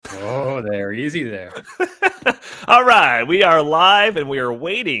there. Easy there. All right. We are live and we are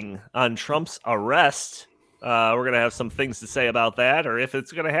waiting on Trump's arrest. We're going to have some things to say about that, or if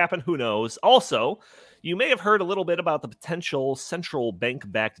it's going to happen, who knows. Also, you may have heard a little bit about the potential central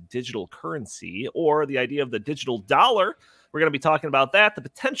bank-backed digital currency or the idea of the digital dollar. We're going to be talking about that, the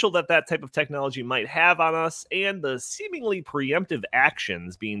potential that that type of technology might have on us, and the seemingly preemptive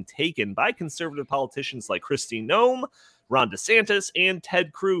actions being taken by conservative politicians like Kristi Noem, Ron DeSantis, and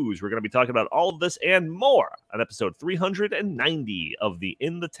Ted Cruz. We're going to be talking about all of this and more on episode 390 of the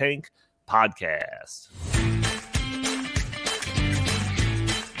In the Tank podcast.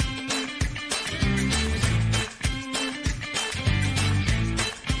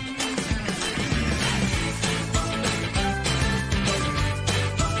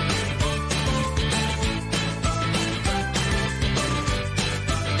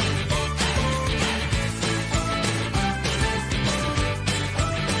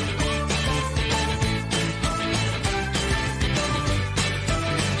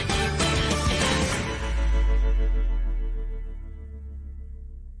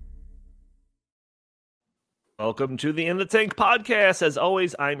 Welcome to the In the Tank podcast. As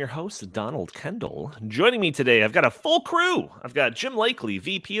always, I'm your host, Donald Kendall. Joining me today, I've got a full crew. I've got Jim Lakely,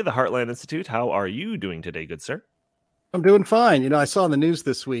 VP of the Heartland Institute. How are you doing today, good sir? I'm doing fine. You know, I saw in the news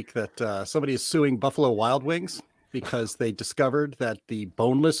this week that somebody is suing Buffalo Wild Wings because they discovered that the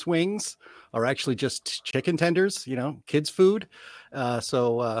boneless wings are actually just chicken tenders, you know, kids' food.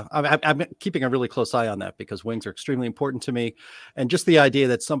 So I'm keeping a really close eye on that because wings are extremely important to me. And just the idea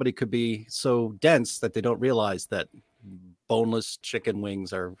that somebody could be so dense that they don't realize that boneless chicken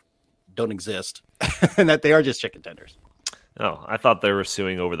wings don't exist and that they are just chicken tenders. Oh, I thought they were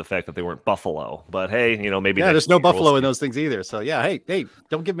suing over the fact that they weren't buffalo. But hey, you know, maybe... Yeah, there's no buffalo in those things either. So yeah, hey,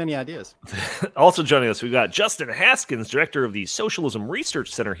 don't give them any ideas. Also joining us, we've got Justin Haskins, director of the Socialism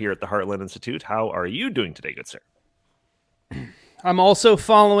Research Center here at the Heartland Institute. How are you doing today, good sir? I'm also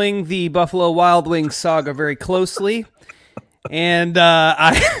following the Buffalo Wild Wings saga very closely. And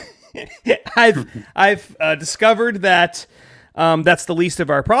I've discovered that that's the least of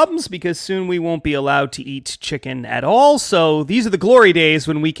our problems because soon we won't be allowed to eat chicken at all. So these are the glory days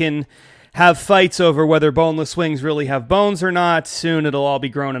when we can have fights over whether boneless wings really have bones or not. Soon it'll all be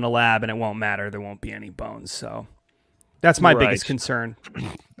grown in a lab and it won't matter. There won't be any bones. So that's my biggest concern.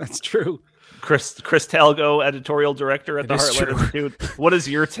 That's true. Chris Talgo, editorial director at the Heartland Institute. What is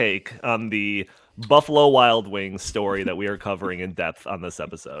your take on the Buffalo Wild Wings story that we are covering in depth on this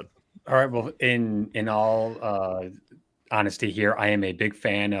episode? All right. Well, in all honesty here, I am a big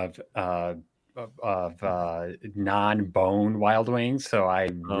fan of non-bone wild wings. So I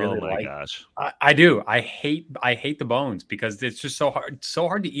really gosh. I do. I hate the bones because it's just so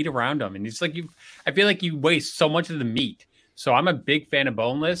hard to eat around them. And it's like I feel like you waste so much of the meat. So I'm a big fan of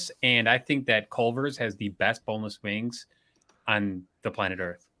boneless, and I think that Culver's has the best boneless wings on the planet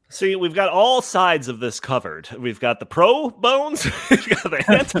Earth. See, we've got all sides of this covered. We've got the pro-bones, we've got the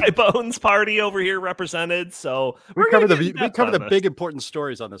anti-bones party over here represented. So we cover the big important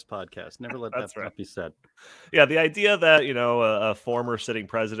stories on this podcast. Never let that be said. Yeah, the idea that, you know, a former sitting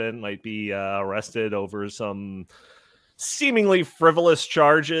president might be arrested over some seemingly frivolous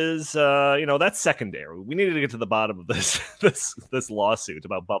charges, you know, that's secondary. We needed to get to the bottom of this lawsuit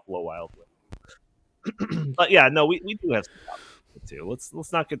about Buffalo Wild Wings. But yeah, no, we do have some topics too.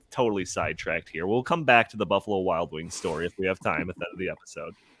 Let's not get totally sidetracked here. We'll come back to the Buffalo Wild Wings story if we have time at the end of the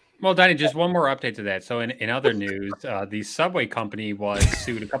episode. Well, Donnie, just one more update to that. So in other news, the Subway company was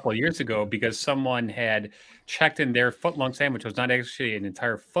sued a couple of years ago because someone had checked in their foot-long sandwich was not actually an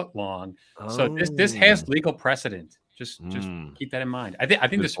entire foot long. So this has legal precedent. Just keep that in mind. I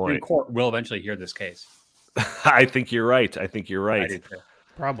think the Supreme Court will eventually hear this case. I think you're right. I do too.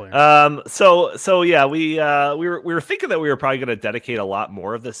 Probably. So yeah, we were thinking that we were probably going to dedicate a lot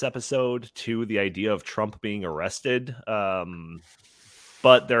more of this episode to the idea of Trump being arrested.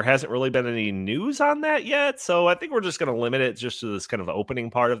 But there hasn't really been any news on that yet. So I think we're just going to limit it just to this kind of opening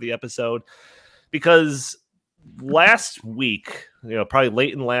part of the episode, because last week, you know, probably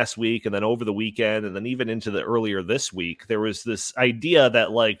late in last week and then over the weekend and then even into the earlier this week, there was this idea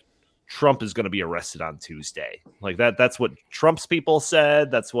that like Trump is going to be arrested on Tuesday. Like that's what Trump's people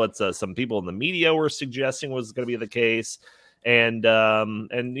said. That's what some people in the media were suggesting was going to be the case. And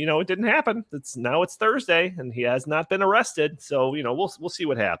you know, it didn't happen. Now it's Thursday and he has not been arrested. So, you know, we'll see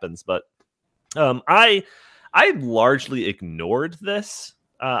what happens. But I largely ignored this.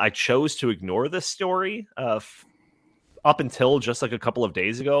 I chose to ignore this story up until just like a couple of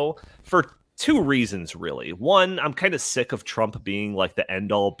days ago for two reasons, really. One, I'm kind of sick of Trump being like the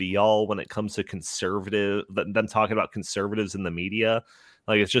end all be all when it comes to them talking about conservatives in the media.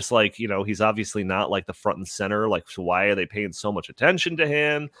 Like, it's just like, he's obviously not like the front and center. Like, so why are they paying so much attention to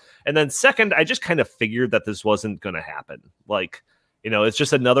him? And then second, I just kind of figured that this wasn't going to happen. Like, it's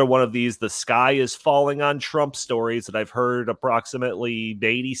just another one of these, the sky is falling on Trump stories that I've heard approximately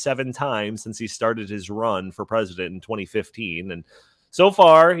 87 times since he started his run for president in 2015. And so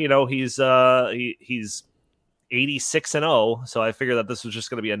far, he's 86-0. So I figured that this was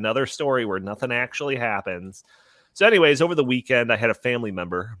just going to be another story where nothing actually happens. So anyways, over the weekend, I had a family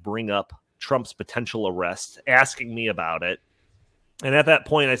member bring up Trump's potential arrest, asking me about it. And at that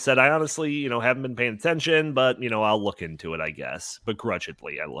point, I said, I honestly, haven't been paying attention, but, I'll look into it, I guess.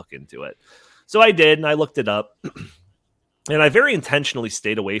 Begrudgingly, I look into it. So I did, and I looked it up. And I very intentionally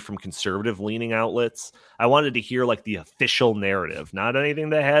stayed away from conservative-leaning outlets. I wanted to hear, like, the official narrative, not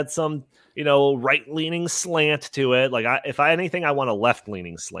anything that had some, right-leaning slant to it. Like, if anything, I want a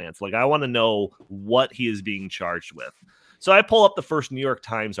left-leaning slant. Like, I want to know what he is being charged with. So I pull up the first New York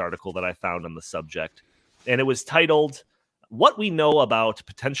Times article that I found on the subject, and it was titled, What We Know About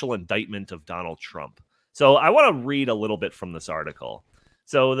Potential Indictment of Donald Trump. So I want to read a little bit from this article.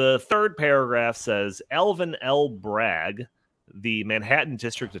 So the third paragraph says, Alvin L. Bragg, the Manhattan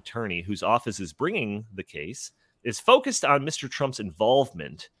District Attorney whose office is bringing the case, is focused on Mr. Trump's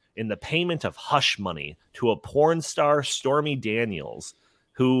involvement in the payment of hush money to a porn star, Stormy Daniels,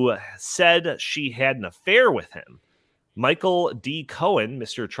 who said she had an affair with him. Michael D. Cohen,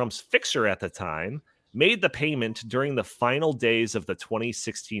 Mr. Trump's fixer at the time, made the payment during the final days of the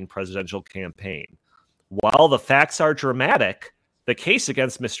 2016 presidential campaign. While the facts are dramatic, the case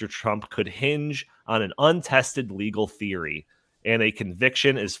against Mr. Trump could hinge on an untested legal theory, and a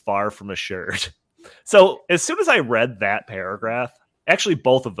conviction is far from assured. So as soon as I read that paragraph, actually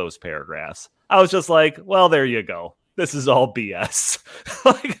both of those paragraphs, I was just like, well, there you go. This is all BS.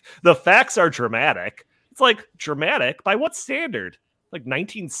 Like, the facts are dramatic. It's like, dramatic? By what standard? Like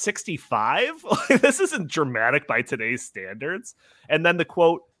 1965? This isn't dramatic by today's standards. And then the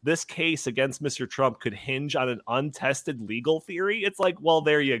quote, this case against Mr. Trump could hinge on an untested legal theory. It's like, well,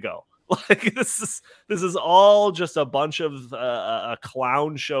 there you go. Like, this is all just a bunch of a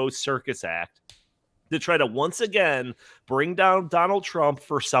clown show circus act to try to once again bring down Donald Trump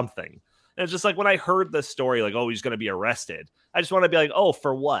for something. And it's just like, when I heard this story, like, oh, he's going to be arrested, I just want to be like, oh,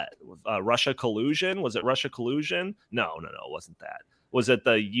 for what? Russia collusion? Was it Russia collusion? No, it wasn't that. Was it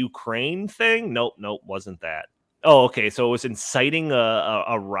the Ukraine thing? Nope, wasn't that. Oh, okay, so it was inciting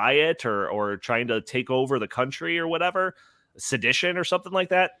a riot or trying to take over the country or whatever, sedition or something like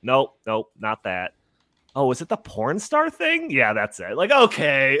that? Nope, not that. Oh, was it the porn star thing? Yeah, that's it. Like,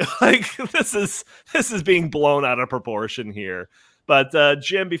 okay, like this is being blown out of proportion here. But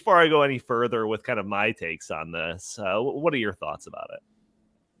Jim, before I go any further with kind of my takes on this, what are your thoughts about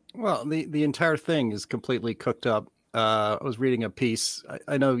it? Well, the entire thing is completely cooked up. I was reading a piece.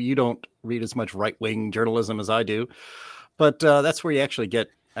 I know you don't read as much right-wing journalism as I do, but that's where you actually get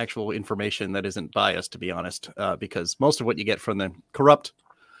actual information that isn't biased, to be honest, because most of what you get from the corrupt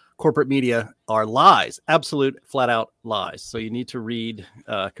corporate media are lies, absolute flat-out lies. So you need to read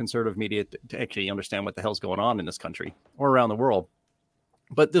conservative media to actually understand what the hell's going on in this country or around the world.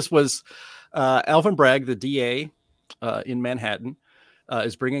 But this was Alvin Bragg, the DA in Manhattan,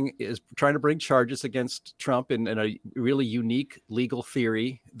 is trying to bring charges against Trump in a really unique legal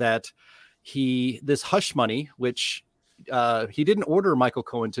theory that this hush money, which he didn't order Michael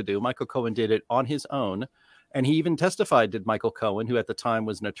Cohen to do. Michael Cohen did it on his own. And he even testified, did Michael Cohen, who at the time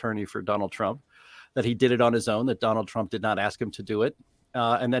was an attorney for Donald Trump, that he did it on his own, that Donald Trump did not ask him to do it,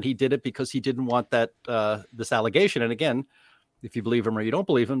 and that he did it because he didn't want that this allegation. And again, if you believe him or you don't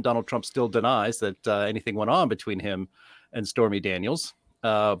believe him, Donald Trump still denies that anything went on between him and Stormy Daniels.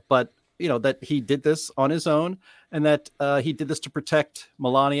 But, that he did this on his own, and that he did this to protect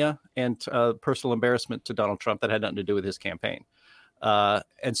Melania and personal embarrassment to Donald Trump that had nothing to do with his campaign.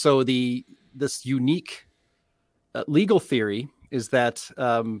 And so this unique legal theory is that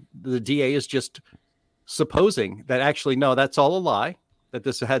the DA is just supposing that actually, no, that's all a lie, that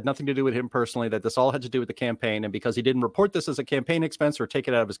this had nothing to do with him personally, that this all had to do with the campaign. And because he didn't report this as a campaign expense or take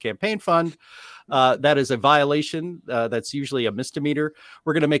it out of his campaign fund, that is a violation. That's usually a misdemeanor.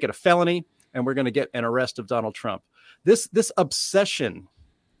 We're going to make it a felony, and we're going to get an arrest of Donald Trump. This obsession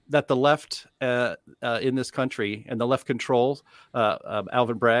that the left in this country and the left controls,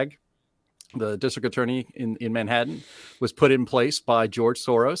 Alvin Bragg, the district attorney in Manhattan, was put in place by George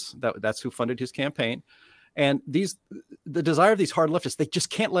Soros. That's who funded his campaign. And the desire of these hard leftists, they just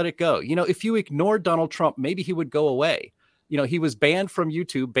can't let it go. If you ignored Donald Trump, maybe he would go away. He was banned from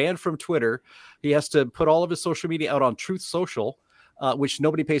YouTube, banned from Twitter. He has to put all of his social media out on Truth Social. which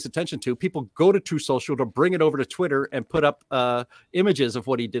nobody pays attention to. People go to Truth Social to bring it over to Twitter and put up images of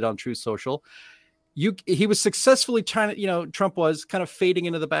what he did on Truth Social. He was successfully trying to, Trump was kind of fading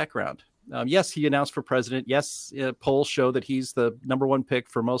into the background. Yes, he announced for president. Yes, polls show that he's the number one pick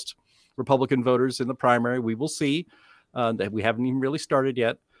for most Republican voters in the primary. We will see. That we haven't even really started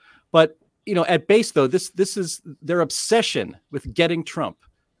yet. But, at base, though, this is their obsession with getting Trump.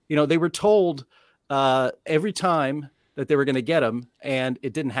 They were told every time that they were going to get him, and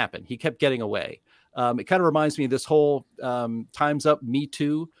it didn't happen. He kept getting away. It kind of reminds me of this whole Time's Up, Me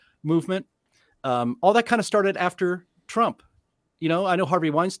Too movement. All that kind of started after Trump. I know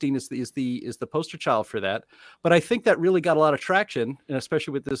Harvey Weinstein is the poster child for that, but I think that really got a lot of traction, and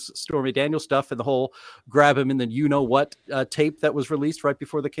especially with this Stormy Daniels stuff and the whole grab him in the tape that was released right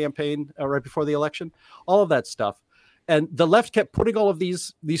before the campaign, right before the election, all of that stuff. And the left kept putting all of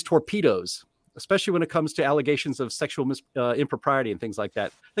these torpedoes, especially when it comes to allegations of sexual impropriety and things like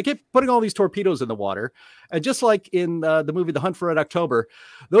that. They kept putting all these torpedoes in the water. And just like in the movie The Hunt for Red October,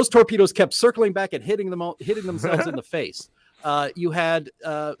 those torpedoes kept circling back and hitting themselves in the face. You had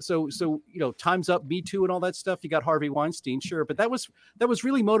Time's Up, Me Too, and all that stuff. You got Harvey Weinstein, sure, but that was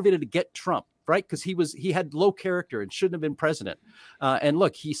really motivated to get Trump, right? Because he had low character and shouldn't have been president. And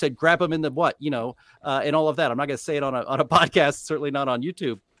look, he said, grab him in the what, and all of that. I'm not going to say it on a podcast, certainly not on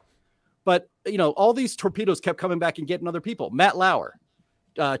YouTube. But all these torpedoes kept coming back and getting other people. Matt Lauer,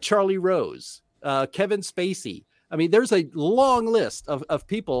 Charlie Rose, Kevin Spacey. I mean, there's a long list of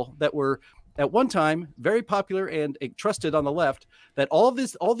people that were at one time very popular and trusted on the left, that all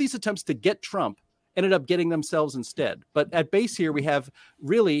these attempts to get Trump ended up getting themselves instead. But at base here, we have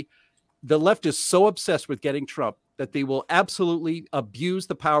really the left is so obsessed with getting Trump that they will absolutely abuse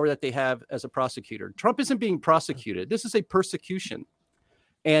the power that they have as a prosecutor. Trump isn't being prosecuted. This is a persecution.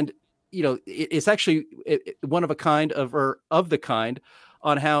 And, it's actually one of a kind of the kind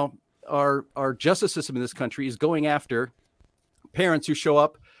on how our justice system in this country is going after parents who show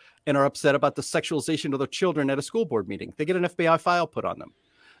up and are upset about the sexualization of their children at a school board meeting. They get an FBI file put on them.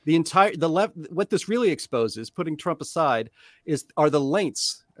 The left, what this really exposes, putting Trump aside, are the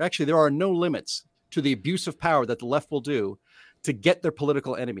lengths. Actually, there are no limits to the abuse of power that the left will do to get their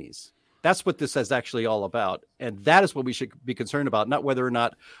political enemies. That's what this is actually all about. And that is what we should be concerned about, not whether or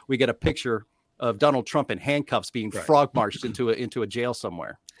not we get a picture of Donald Trump in handcuffs being frog marched into a jail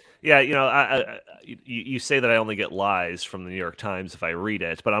somewhere. Yeah, you say that I only get lies from the New York Times if I read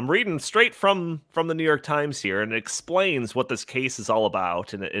it, but I'm reading straight from the New York Times here, and it explains what this case is all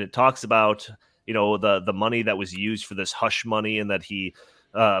about, and it talks about the money that was used for this hush money, and that he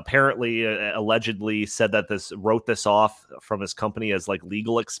apparently allegedly said that wrote this off from his company as like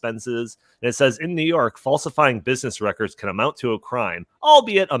legal expenses. And it says, in New York, falsifying business records can amount to a crime,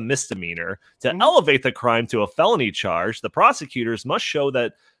 albeit a misdemeanor. To elevate the crime to a felony charge, the prosecutors must show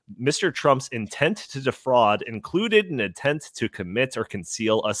that Mr. Trump's intent to defraud included an intent to commit or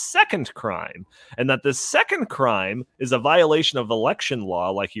conceal a second crime, and that the second crime is a violation of election law,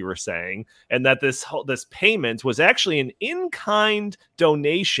 like you were saying, and that this payment was actually an in-kind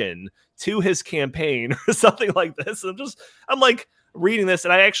donation to his campaign or something like this. I'm like reading this,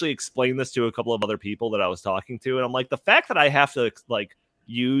 and I actually explained this to a couple of other people that I was talking to, and I'm like, the fact that I have to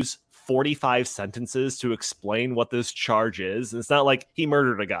use 45 sentences to explain what this charge is, and it's not like he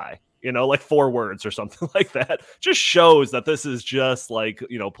murdered a guy, 4 words or something like that, just shows that this is just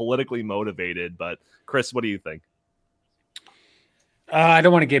politically motivated. But Chris, what do you think? I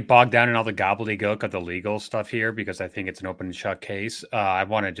don't want to get bogged down in all the gobbledygook of the legal stuff here, because I think it's an open and shut case. I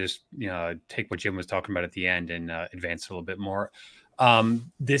want to just take what Jim was talking about at the end and advance a little bit more.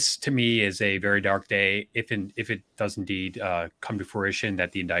 This to me is a very dark day if it does indeed come to fruition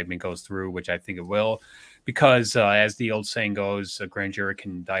that the indictment goes through, which I think it will, because as the old saying goes, a grand jury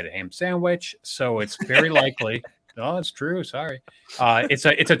can indict a ham sandwich. So it's very likely. Oh, it's true. Sorry. It's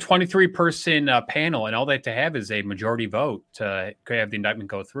a 23 person panel, and all they have to have is a majority vote to have the indictment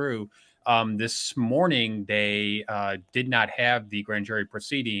go through. This morning, they did not have the grand jury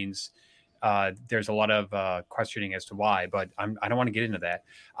proceedings. There's a lot of questioning as to why, but I don't want to get into that.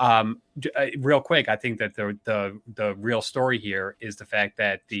 Real quick, I think that the real story here is the fact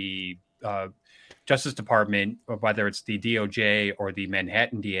that the Justice Department, whether it's the DOJ or the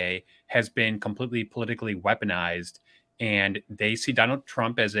Manhattan DA, has been completely politically weaponized, and they see Donald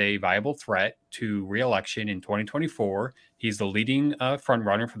Trump as a viable threat to re-election in 2024. He's the leading front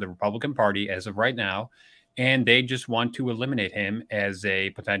runner for the Republican Party as of right now. And they just want to eliminate him as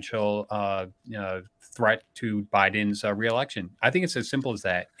a potential threat to Biden's reelection. I think it's as simple as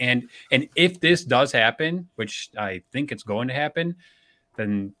that. And if this does happen, which I think it's going to happen,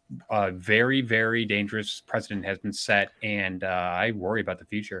 then a very, very dangerous precedent has been set, and I worry about the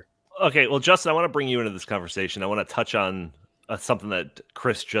future. Okay, well, Justin, I want to bring you into this conversation. I want to touch on something that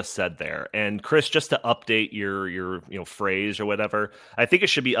Chris just said there. And Chris, just to update your phrase or whatever, I think it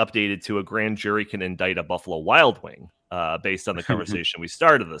should be updated to a grand jury can indict a Buffalo Wild Wing, based on the conversation we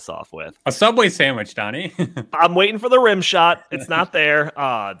started this off with. A Subway sandwich, Donnie. I'm waiting for the rim shot. It's not there.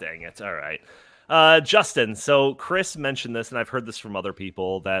 Ah, dang it. All right. Justin, so Chris mentioned this, and I've heard this from other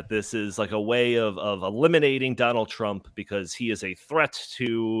people, that this is like a way of eliminating Donald Trump because he is a threat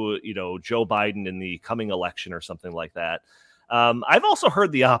to, Joe Biden in the coming election or something like that. I've also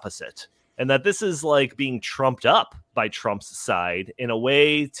heard the opposite, and that this is like being trumped up by Trump's side in a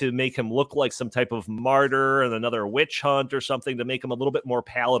way to make him look like some type of martyr and another witch hunt or something, to make him a little bit more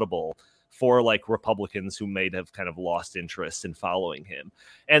palatable for like Republicans who may have kind of lost interest in following him.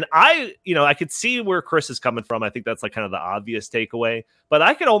 And I could see where Chris is coming from. I think that's like kind of the obvious takeaway, but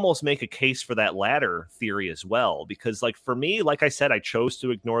I could almost make a case for that latter theory as well, because like for me, like I said, I chose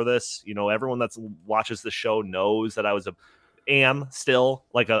to ignore this. Everyone that watches the show knows that I am still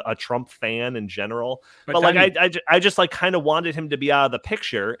like a Trump fan in general, but like I just like kind of wanted him to be out of the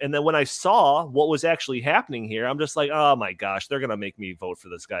picture. And then when I saw what was actually happening here, I'm just like, oh my gosh, they're gonna make me vote for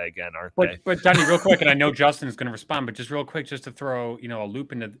this guy again, aren't they? But Donnie, real quick, and I know Justin is going to respond, but just real quick, just to throw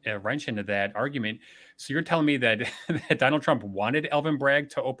a wrench into that argument. So you're telling me that that Donald Trump wanted Alvin Bragg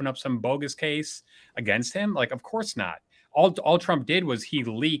to open up some bogus case against him? Like, of course not. All Trump did was he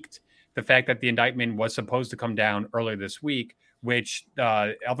leaked the fact that the indictment was supposed to come down earlier this week, which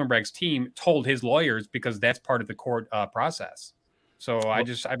Alvin Bragg's team told his lawyers, because that's part of the court process. So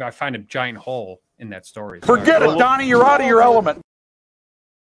I find a giant hole in that story. Forget it, Donnie. You're out of your element.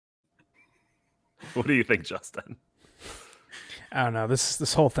 What do you think, Justin? I don't know.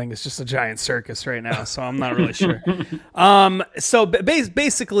 This whole thing is just a giant circus right now, so I'm not really sure. So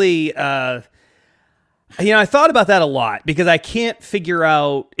basically, I thought about that a lot, because I can't figure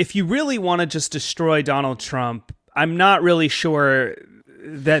out, if you really want to just destroy Donald Trump, I'm not really sure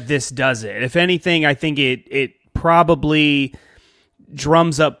that this does it. If anything, I think it probably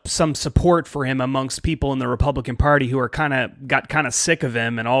drums up some support for him amongst people in the Republican Party who are got kind of sick of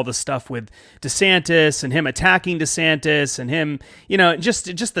him and all the stuff with DeSantis and him attacking DeSantis and him, just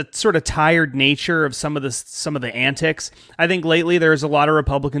the sort of tired nature of some of the antics. I think lately there's a lot of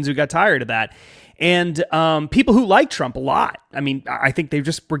Republicans who got tired of that. And people who like Trump a lot. I mean, I think they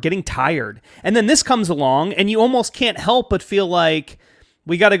just were getting tired. And then this comes along, and you almost can't help but feel like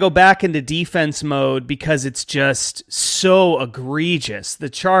we got to go back into defense mode because it's just so egregious.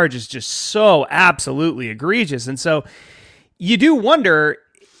 The charge is just so absolutely egregious. And so you do wonder,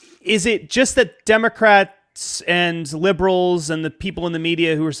 is it just that Democrats and liberals and the people in the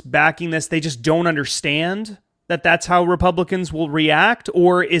media who are backing this, they just don't understand that that's how Republicans will react?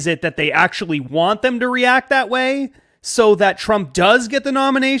 Or is it that they actually want them to react that way so that Trump does get the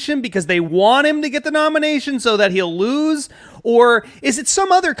nomination because they want him to get the nomination so that he'll lose? Or is it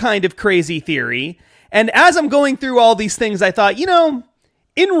some other kind of crazy theory? And as I'm going through all these things, I thought,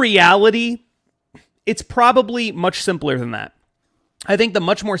 in reality, it's probably much simpler than that. I think the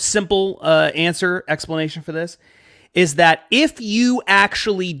much more simple explanation for this is that if you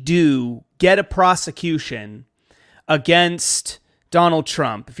actually do get a prosecution against Donald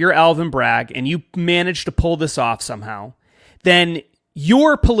Trump, if you're Alvin Bragg and you manage to pull this off somehow, then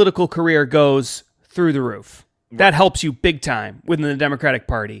your political career goes through the roof. Right. That helps you big time within the Democratic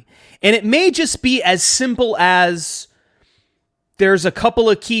Party. And it may just be as simple as there's a couple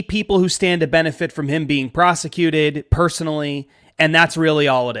of key people who stand to benefit from him being prosecuted personally, and that's really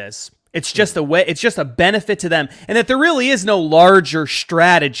all it is. It's just a benefit to them. And that there really is no larger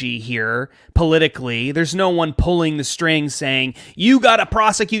strategy here politically. There's no one pulling the strings saying, you got to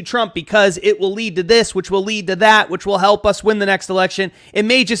prosecute Trump because it will lead to this, which will lead to that, which will help us win the next election. It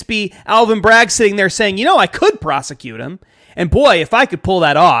may just be Alvin Bragg sitting there saying, I could prosecute him. And boy, if I could pull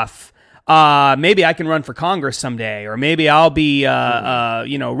that off, maybe I can run for Congress someday, or maybe I'll be,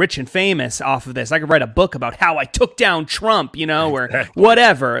 rich and famous off of this. I could write a book about how I took down Trump, or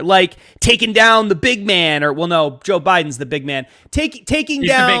whatever, like taking down the big man, or Joe Biden's the big man. Taking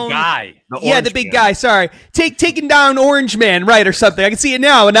down the big guy. The big guy. Sorry, taking down Orange Man, right, or something. I can see it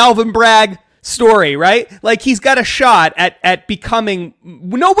now. An Alvin Bragg story, right? Like he's got a shot at becoming.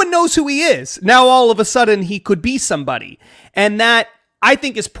 No one knows who he is now. All of a sudden, he could be somebody, and that, I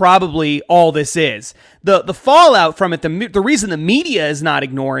think, is probably all this is. The fallout from it, the reason the media is not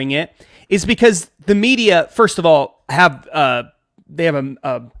ignoring it is because the media, first of all, have a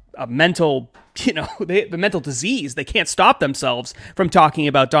mental, the mental disease. They can't stop themselves from talking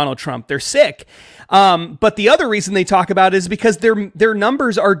about Donald Trump. They're sick. But the other reason they talk about it is because their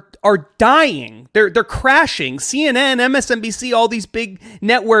numbers are dying. They're crashing. CNN, MSNBC, all these big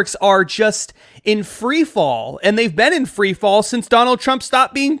networks are just in free fall, and they've been in free fall since Donald Trump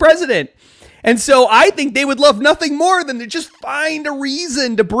stopped being president. And so I think they would love nothing more than to just find a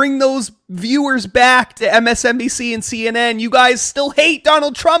reason to bring those viewers back to MSNBC and CNN. You guys still hate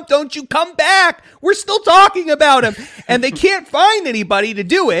Donald Trump, don't you? Come back. We're still talking about him. And they can't find anybody to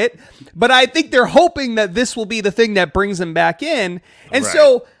do it. But I think they're hoping that this will be the thing that brings them back in. And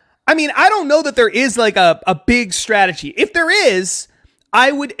so, I mean, I don't know that there is like a big strategy. If there is,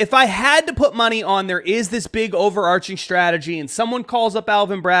 I would, if I had to put money on there is this big overarching strategy and someone calls up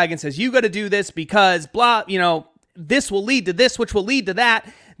Alvin Bragg and says, you got to do this because blah, this will lead to this, which will lead to that,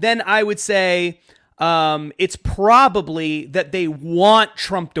 then I would say it's probably that they want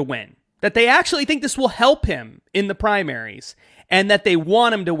Trump to win, that they actually think this will help him in the primaries and that they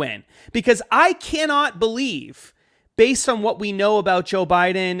want him to win. Because I cannot believe, based on what we know about Joe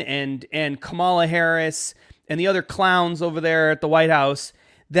Biden and Kamala Harris and the other clowns over there at the White House,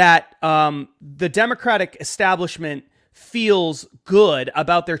 that the Democratic establishment feels good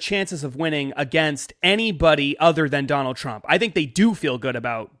about their chances of winning against anybody other than Donald Trump. I think they do feel good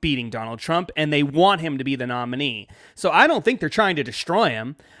about beating Donald Trump, and they want him to be the nominee. So I don't think they're trying to destroy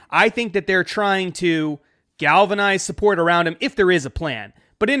him. I think that they're trying to galvanize support around him if there is a plan.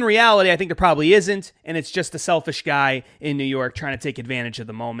 But in reality, I think there probably isn't, and it's just a selfish guy in New York trying to take advantage of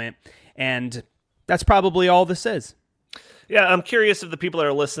the moment. And that's probably all this is. Yeah, I'm curious if the people that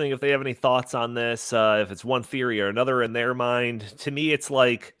are listening, if they have any thoughts on this, if it's one theory or another in their mind. To me, it's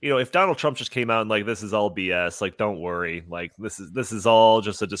like, if Donald Trump just came out and like, this is all BS, like, don't worry, like, this is all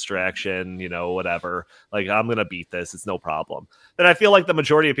just a distraction, whatever. Like, I'm gonna beat this, it's no problem. Then I feel like the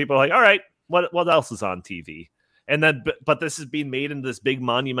majority of people are like, all right, what else is on TV? And then, but this is being made into this big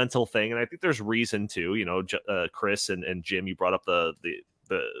monumental thing, and I think there's reason to. Chris and Jim, you brought up the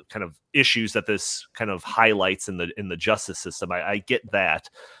kind of issues that this kind of highlights in the justice system. I get that,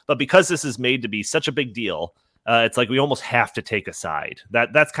 but because this is made to be such a big deal, it's like we almost have to take a side.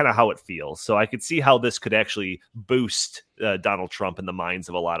 That's kind of how it feels. So I could see how this could actually boost Donald Trump in the minds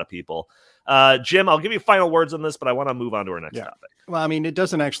of a lot of people. Jim, I'll give you final words on this, but I want to move on to our next topic. Well, I mean, it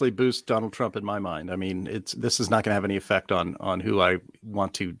doesn't actually boost Donald Trump in my mind. I mean, this is not going to have any effect on who I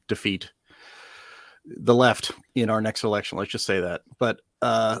want to defeat the left in our next election. Let's just say that. But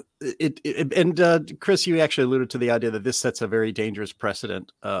Chris, you actually alluded to the idea that this sets a very dangerous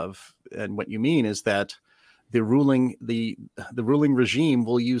precedent and what you mean is that the ruling regime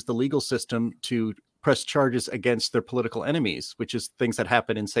will use the legal system to press charges against their political enemies, which is things that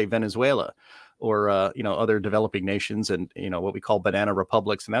happen in, say, Venezuela or other developing nations and what we call banana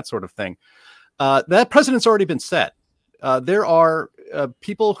republics and that sort of thing. That precedent's already been set. There are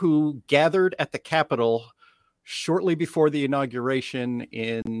people who gathered at the Capitol shortly before the inauguration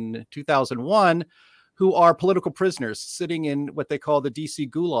in 2001 who are political prisoners sitting in what they call the DC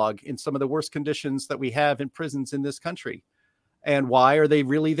gulag in some of the worst conditions that we have in prisons in this country. And why are they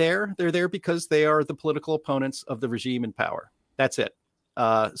really there? They're there because they are the political opponents of the regime in power. That's it.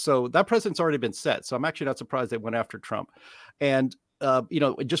 So that precedent's already been set. So I'm actually not surprised they went after Trump. And,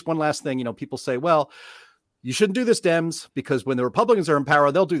 just one last thing, people say, well, you shouldn't do this, Dems, because when the Republicans are in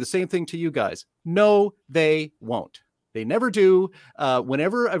power, they'll do the same thing to you guys. No, they won't. They never do.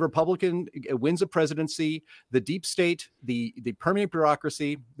 Whenever a Republican wins a presidency, the deep state, the permanent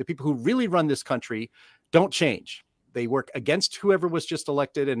bureaucracy, the people who really run this country don't change. They work against whoever was just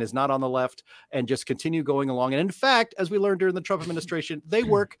elected and is not on the left and just continue going along. And in fact, as we learned during the Trump administration, they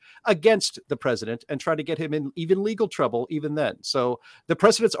work against the president and try to get him in even legal trouble even then. So the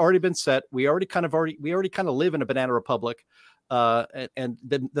precedent's already been set. We already kind of live in a banana republic. And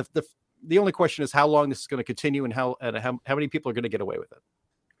the only question is how long this is going to continue and how many people are going to get away with it.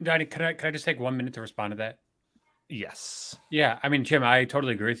 Johnny, can I just take 1 minute to respond to that? Yes. Yeah, I mean, Jim, I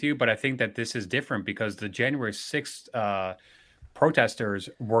totally agree with you, but I think that this is different because the January 6th protesters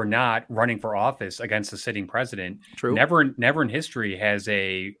were not running for office against the sitting president. True. Never in history has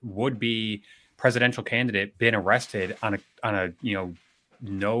a would-be presidential candidate been arrested on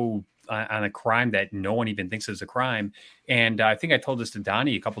a crime that no one even thinks is a crime. And I think I told this to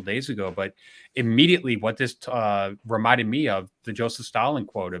Donnie a couple of days ago, but immediately what this reminded me of the Joseph Stalin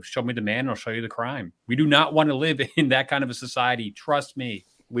quote of "Show me the man, and I'll show you the crime." We do not want to live in that kind of a society. Trust me.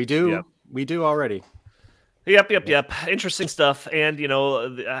 We do. Yep. We do already. Yep. Interesting stuff. And,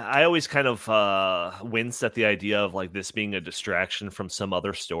 I always kind of wince at the idea of like this being a distraction from some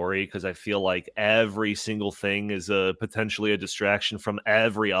other story, because I feel like every single thing is potentially a distraction from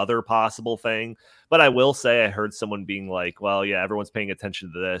every other possible thing. But I will say I heard someone being like, well, yeah, everyone's paying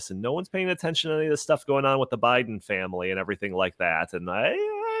attention to this and no one's paying attention to any of the stuff going on with the Biden family and everything like that. And I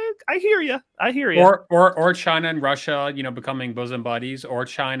hear you. Or China and Russia, becoming bosom buddies, or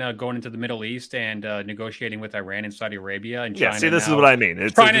China going into the Middle East and negotiating with Iran and Saudi Arabia. And China this is what I mean.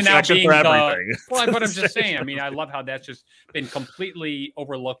 It's China a now distraction being for everything. But I'm just saying. I mean, I love how that's just been completely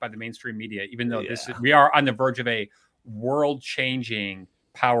overlooked by the mainstream media, even though we are on the verge of a world-changing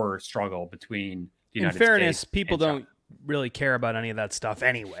power struggle between the United States. In fairness, people don't really care about any of that stuff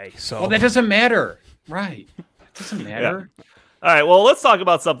anyway. So that doesn't matter, right? It doesn't matter. Yeah. All right, well, let's talk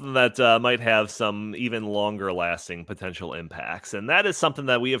about something that might have some even longer-lasting potential impacts, and that is something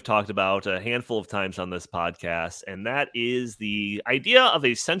that we have talked about a handful of times on this podcast, and that is the idea of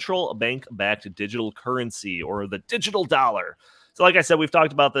a central bank-backed digital currency, or the digital dollar. So like I said, we've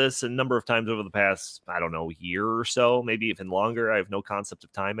talked about this a number of times over the past, year or so, maybe even longer. I have no concept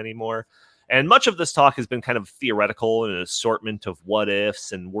of time anymore. And much of this talk has been kind of theoretical and an assortment of what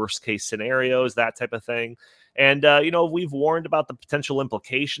ifs and worst case scenarios, that type of thing. And, we've warned about the potential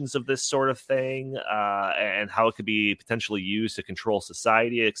implications of this sort of thing and how it could be potentially used to control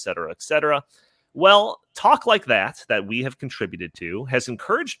society, et cetera, et cetera. Well, talk like that we have contributed to has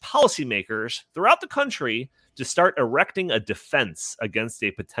encouraged policymakers throughout the country to start erecting a defense against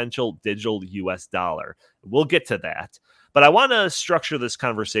a potential digital U.S. dollar. We'll get to that. But I want to structure this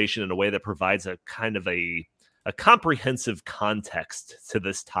conversation in a way that provides a kind of a comprehensive context to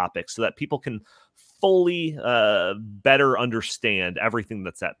this topic so that people can fully better understand everything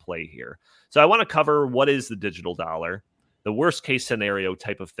that's at play here. So I want to cover what is the digital dollar, the worst case scenario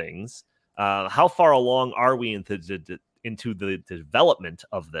type of things, how far along are we into the development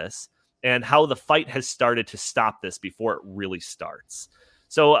of this, and how the fight has started to stop this before it really starts.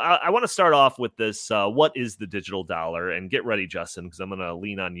 So I want to start off with this, what is the digital dollar? And get ready, Justin, because I'm going to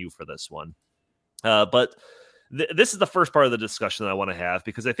lean on you for this one. But this is the first part of the discussion that I want to have,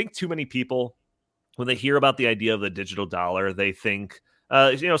 because I think too many people, when they hear about the idea of the digital dollar, they think,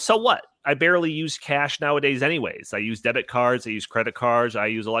 so what? I barely use cash nowadays anyways. I use debit cards, I use credit cards, I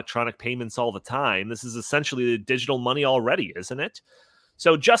use electronic payments all the time. This is essentially the digital money already, isn't it?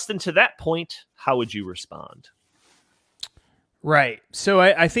 So, Justin, to that point, how would you respond? Right. So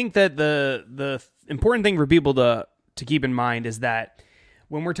I think that the important thing for people to keep in mind is that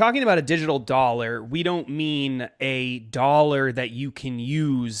when we're talking about a digital dollar, we don't mean a dollar that you can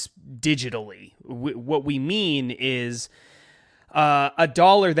use digitally. What we mean is a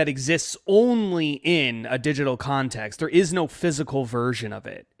dollar that exists only in a digital context. There is no physical version of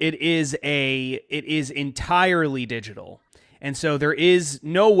it. It is entirely digital. And so there is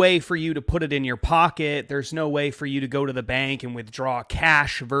no way for you to put it in your pocket. There's no way for you to go to the bank and withdraw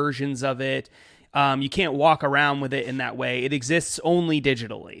cash versions of it. You can't walk around with it in that way. It exists only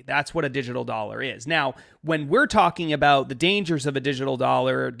digitally. That's what a digital dollar is. Now, when we're talking about the dangers of a digital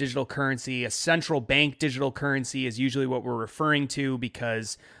dollar, digital currency, a central bank digital currency is usually what we're referring to,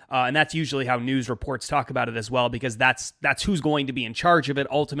 because, and that's usually how news reports talk about it as well, because that's who's going to be in charge of it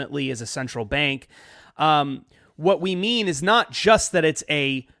ultimately, is a central bank. What we mean is not just that it's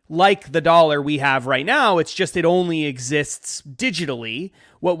like the dollar we have right now, it's just it only exists digitally.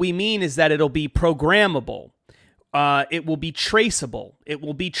 What we mean is that it'll be programmable. It will be traceable. It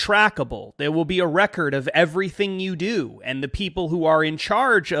will be trackable. There will be a record of everything you do. And the people who are in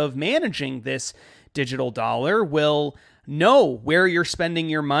charge of managing this digital dollar will know where you're spending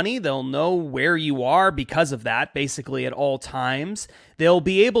your money. They'll know where you are because of that, basically at all times. They'll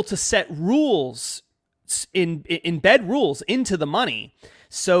be able to set rules, embed rules into the money,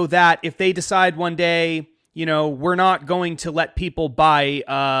 so that if they decide one day, we're not going to let people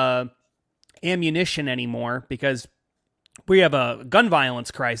buy ammunition anymore because we have a gun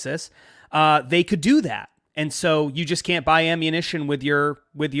violence crisis, they could do that. And so you just can't buy ammunition with your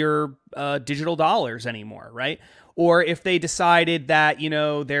digital dollars anymore, right? Or if they decided that,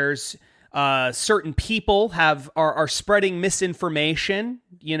 there's certain people are spreading misinformation,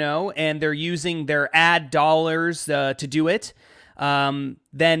 and they're using their ad dollars to do it,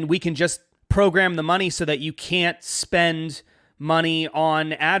 then we can just program the money so that you can't spend money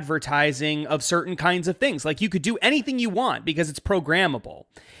on advertising of certain kinds of things. Like, you could do anything you want because it's programmable.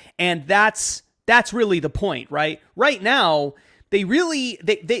 And that's really the point, right? Right now,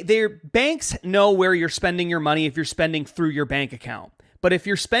 their banks know where you're spending your money if you're spending through your bank account. But if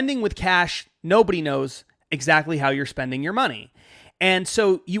you're spending with cash, nobody knows exactly how you're spending your money. And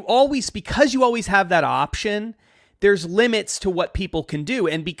so because you always have that option, there's limits to what people can do.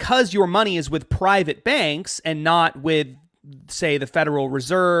 And because your money is with private banks and not with, say, the Federal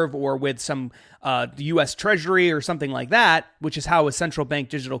Reserve or with some U.S. Treasury or something like that, which is how a central bank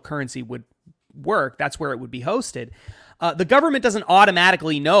digital currency would work, that's where it would be hosted. The government doesn't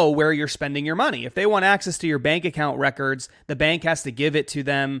automatically know where you're spending your money. If they want access to your bank account records, the bank has to give it to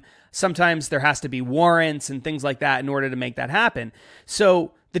them. Sometimes there has to be warrants and things like that in order to make that happen.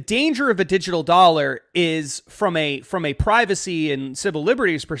 So the danger of a digital dollar is from a privacy and civil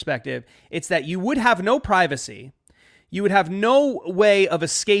liberties perspective, it's that you would have no privacy. You would have no way of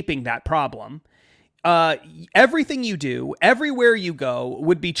escaping that problem. Everything you do, everywhere you go,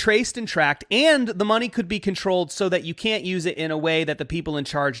 would be traced and tracked, and the money could be controlled so that you can't use it in a way that the people in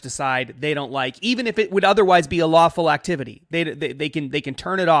charge decide they don't like, even if it would otherwise be a lawful activity. They can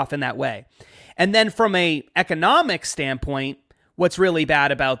turn it off in that way. And then from a economic standpoint, what's really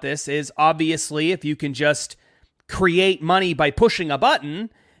bad about this is obviously if you can just create money by pushing a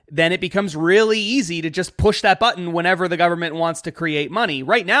button, then it becomes really easy to just push that button whenever the government wants to create money.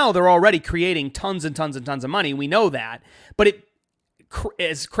 Right now, they're already creating tons and tons and tons of money. We know that. But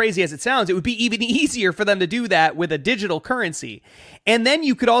as crazy as it sounds, it would be even easier for them to do that with a digital currency. And then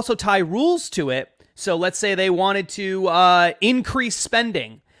you could also tie rules to it. So let's say they wanted to increase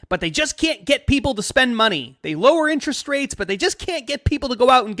spending, but they just can't get people to spend money. They lower interest rates, but they just can't get people to go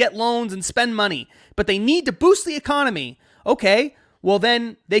out and get loans and spend money. But they need to boost the economy. Okay, well,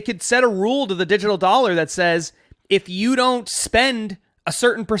 then they could set a rule to the digital dollar that says, if you don't spend a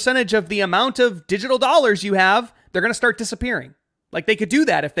certain percentage of the amount of digital dollars you have, they're going to start disappearing. Like they could do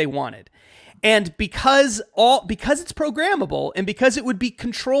that if they wanted. And because it's programmable and because it would be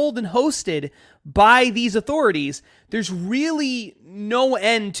controlled and hosted by these authorities, there's really no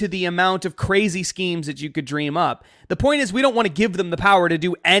end to the amount of crazy schemes that you could dream up. The point is, we don't want to give them the power to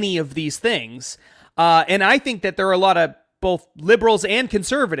do any of these things. And I think that there are a lot of both liberals and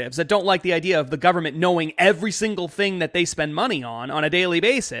conservatives that don't like the idea of the government knowing every single thing that they spend money on a daily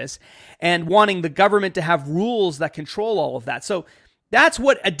basis and wanting the government to have rules that control all of that. So that's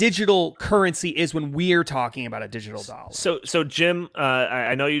what a digital currency is when we're talking about a digital dollar. So Jim,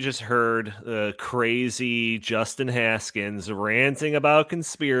 I know you just heard crazy Justin Haskins ranting about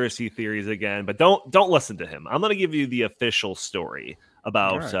conspiracy theories again, but don't listen to him. I'm going to give you the official story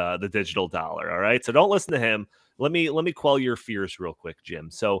about the digital dollar. All right, so don't listen to him. Let me quell your fears real quick, Jim.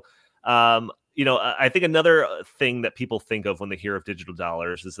 So, I think another thing that people think of when they hear of digital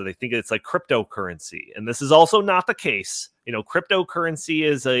dollars is that they think it's like cryptocurrency, and this is also not the case. Cryptocurrency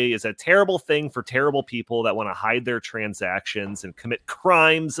is a terrible thing for terrible people that want to hide their transactions and commit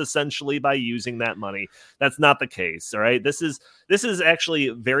crimes essentially by using that money. That's not the case. All right. This is actually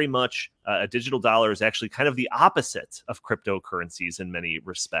very much a digital dollar is actually kind of the opposite of cryptocurrencies in many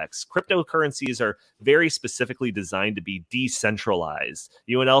respects. Cryptocurrencies are very specifically designed to be decentralized.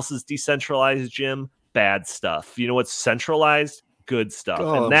 You know what else is decentralized, Jim? Bad stuff. You know what's centralized? Good stuff.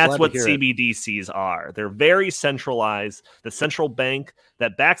 And that's what CBDCs are. They're very centralized. The central bank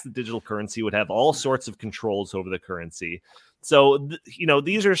that backs the digital currency would have all sorts of controls over the currency. So,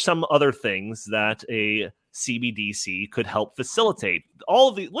 these are some other things that a CBDC could help facilitate.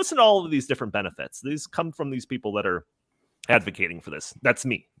 Listen to all of these different benefits. These come from these people that are advocating for this. That's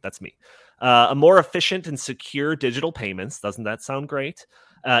me. A more efficient and secure digital payments. Doesn't that sound great?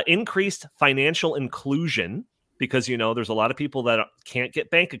 Increased financial inclusion, because, there's a lot of people that can't get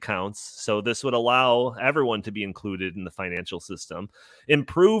bank accounts. So this would allow everyone to be included in the financial system.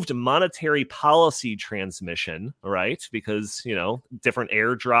 Improved monetary policy transmission, right? Because, different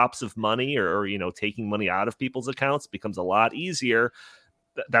airdrops of money or taking money out of people's accounts becomes a lot easier.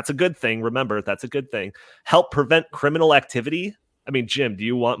 That's a good thing. Remember, that's a good thing. Help prevent criminal activity. I mean, Jim, do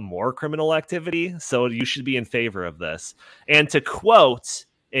you want more criminal activity? So you should be in favor of this. And to quote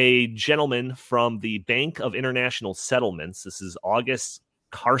a gentleman from the Bank of International Settlements, this is August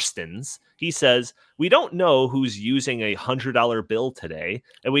Karstens, he says, "We don't know who's using a $100 bill today,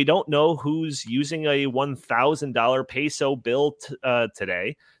 and we don't know who's using a $1,000 peso bill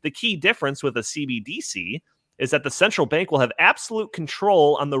today. The key difference with a CBDC is that the central bank will have absolute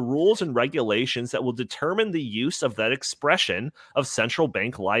control on the rules and regulations that will determine the use of that expression of central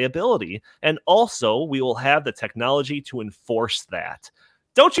bank liability, and also we will have the technology to enforce that."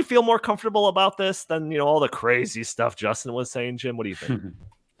 Don't you feel more comfortable about this than, all the crazy stuff Justin was saying, Jim? What do you think?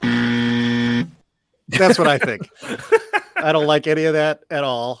 That's what I think. I don't like any of that at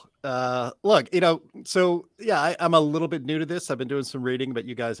all. Look, so yeah, I'm a little bit new to this. I've been doing some reading, but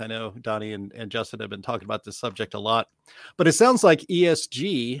you guys, I know Donnie and Justin have been talking about this subject a lot. But it sounds like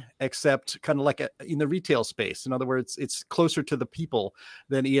ESG, except kind of like in the retail space. In other words, it's closer to the people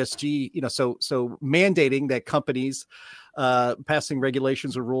than ESG. So mandating that companies passing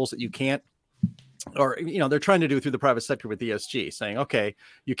regulations or rules that you can't, or they're trying to do it through the private sector with ESG, saying, okay,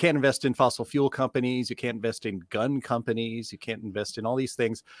 you can't invest in fossil fuel companies, you can't invest in gun companies, you can't invest in all these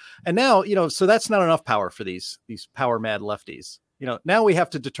things. And now, so that's not enough power for these power mad lefties. Now we have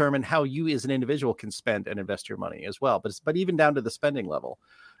to determine how you as an individual can spend and invest your money as well, but even down to the spending level.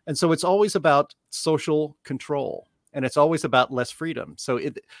 And so it's always about social control, and it's always about less freedom. So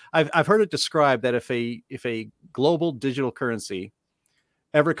I've heard it described that if a global digital currency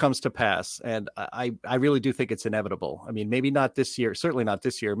ever comes to pass, and I really do think it's inevitable. I mean, maybe not this year, certainly not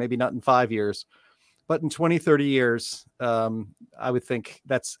this year, maybe not in 5 years, but in 20, 30 years, I would think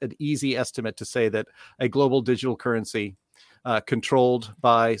that's an easy estimate to say that a global digital currency controlled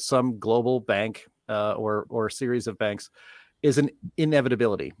by some global bank or series of banks is an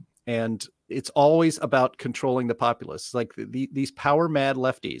inevitability. And it's always about controlling the populace. Like these power mad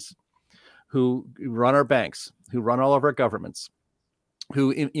lefties who run our banks, who run all of our governments,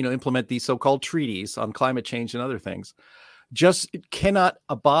 who implement these so-called treaties on climate change and other things, just cannot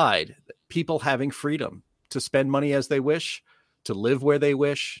abide people having freedom to spend money as they wish, to live where they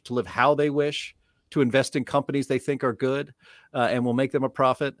wish, to live how they wish, to invest in companies they think are good and will make them a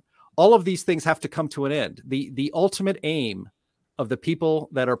profit. All of these things have to come to an end. The ultimate aim of the people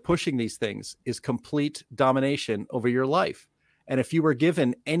that are pushing these things is complete domination over your life. And if you were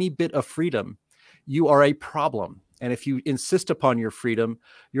given any bit of freedom, you are a problem. And if you insist upon your freedom,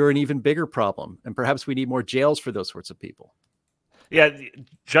 you're an even bigger problem. And perhaps we need more jails for those sorts of people. Yeah,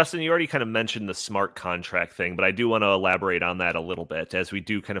 Justin, you already kind of mentioned the smart contract thing, but I do want to elaborate on that a little bit as we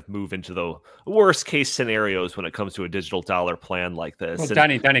do kind of move into the worst case scenarios when it comes to a digital dollar plan like this. Well,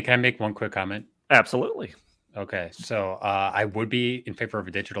 Donnie, can I make one quick comment? Absolutely. Okay, so I would be in favor of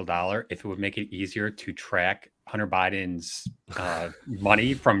a digital dollar if it would make it easier to track Hunter Biden's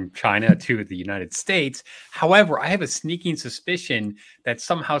money from China to the United States. However, I have a sneaking suspicion that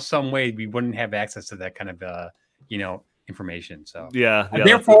somehow, some way, we wouldn't have access to that kind of, information. So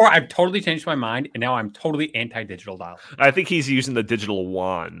therefore, I've totally changed my mind, and now I'm totally anti-digital dollar. I think he's using the digital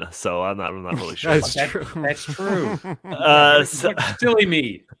yuan, so I'm not really sure. That's true. That's true. Silly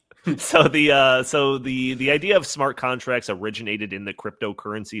me. So the idea of smart contracts originated in the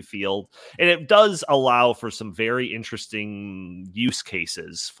cryptocurrency field, and it does allow for some very interesting use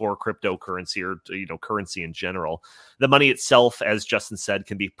cases for cryptocurrency or currency in general. The money itself, as Justin said,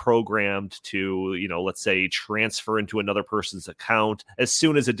 can be programmed to let's say transfer into another person's account as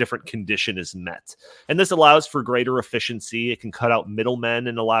soon as a different condition is met, and this allows for greater efficiency. It can cut out middlemen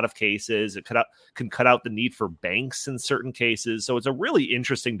in a lot of cases. It can cut out the need for banks in certain cases. So it's a really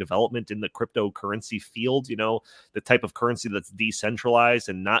interesting development in the cryptocurrency field, the type of currency that's decentralized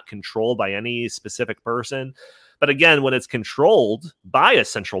and not controlled by any specific person. But again, when it's controlled by a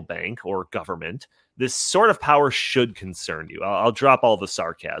central bank or government, this sort of power should concern you. I'll drop all the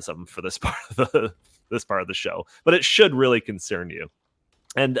sarcasm for this part of the show, but it should really concern you.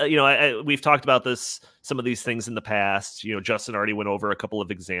 And, we've talked about some of these things in the past. Justin already went over a couple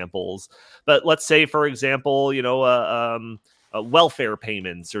of examples, but let's say, for example, welfare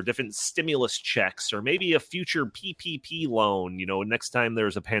payments or different stimulus checks, or maybe a future PPP loan, next time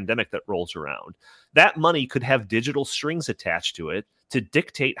there's a pandemic that rolls around. That money could have digital strings attached to it to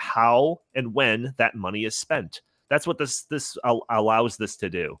dictate how and when that money is spent. That's what this allows this to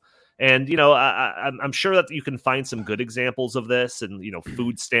do. And, I'm sure that you can find some good examples of this. And,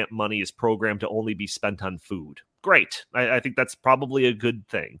 food stamp money is programmed to only be spent on food. Great. I think that's probably a good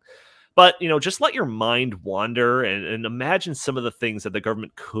thing. But, just let your mind wander and imagine some of the things that the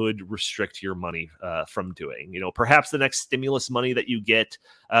government could restrict your money from doing. Perhaps the next stimulus money that you get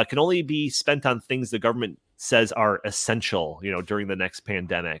can only be spent on things the government says are essential, during the next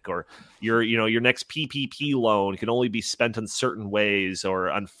pandemic, or your next PPP loan can only be spent in certain ways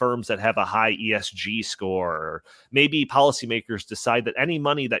or on firms that have a high ESG score. Or maybe policymakers decide that any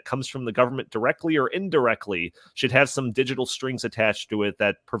money that comes from the government directly or indirectly should have some digital strings attached to it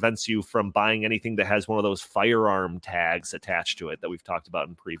that prevents you from buying anything that has one of those firearm tags attached to it that we've talked about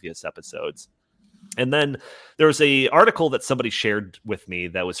in previous episodes. And then there was an article that somebody shared with me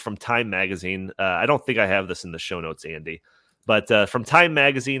that was from Time Magazine. I don't think I have this in the show notes, Andy, but from Time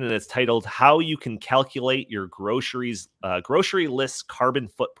Magazine, and it's titled "How You Can Calculate Your Grocery List Carbon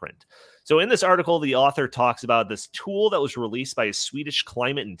Footprint." So in this article, the author talks about this tool that was released by a Swedish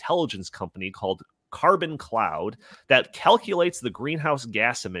climate intelligence company called carbon cloud that calculates the greenhouse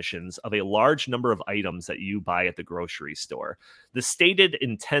gas emissions of a large number of items that you buy at the grocery store. The stated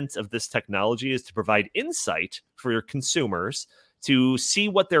intent of this technology is to provide insight for your consumers to see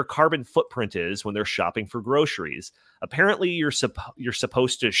what their carbon footprint is when they're shopping for groceries. Apparently, you're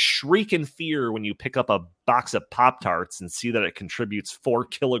supposed to shriek in fear when you pick up a box of Pop-Tarts and see that it contributes 4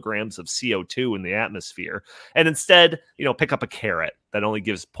 kilograms of CO2 in the atmosphere, and instead, pick up a carrot that only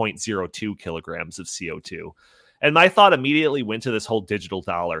gives 0.02 kilograms of CO2. And my thought immediately went to this whole digital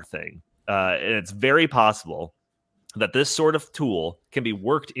dollar thing. And it's very possible that this sort of tool can be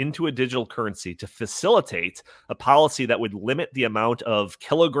worked into a digital currency to facilitate a policy that would limit the amount of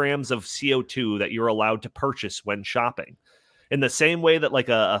kilograms of CO2 that you're allowed to purchase when shopping. In the same way that like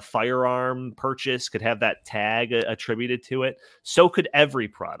a firearm purchase could have that tag attributed to it, so could every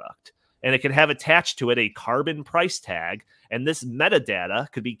product. And it could have attached to it a carbon price tag, and this metadata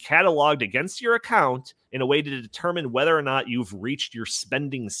could be cataloged against your account in a way to determine whether or not you've reached your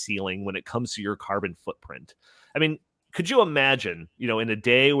spending ceiling when it comes to your carbon footprint. I mean, could you imagine, in a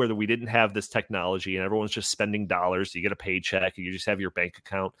day where we didn't have this technology and everyone's just spending dollars, you get a paycheck and you just have your bank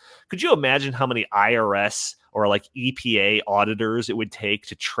account. Could you imagine how many IRS or like EPA auditors it would take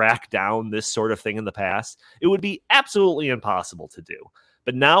to track down this sort of thing in the past? It would be absolutely impossible to do.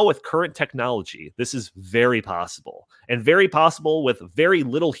 But now with current technology, this is very possible, and very possible with very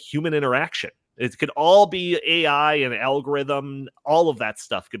little human interaction. It could all be AI and algorithm. All of that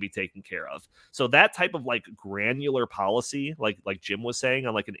stuff could be taken care of. So that type of like granular policy, like Jim was saying,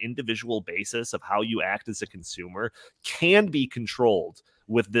 on like an individual basis of how you act as a consumer can be controlled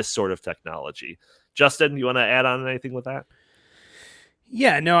with this sort of technology. Justin, you want to add on anything with that?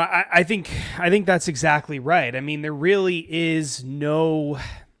 Yeah, no, I think that's exactly right. I mean, there really is no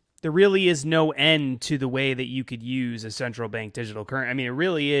end to the way that you could use a central bank digital currency. I mean, it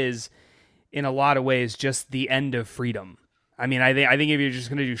really is, in a lot of ways, just the end of freedom. I mean, I think if you're just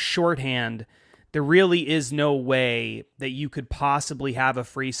going to do shorthand, there really is no way that you could possibly have a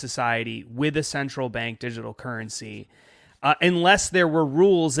free society with a central bank digital currency unless there were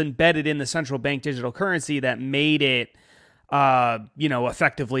rules embedded in the central bank digital currency that made it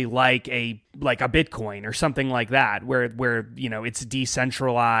effectively like a Bitcoin or something like that, where it's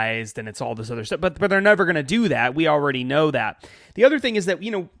decentralized and it's all this other stuff. But they're never going to do that. We already know that. The other thing is that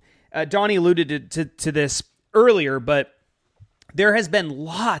Donnie alluded to this earlier, but there has been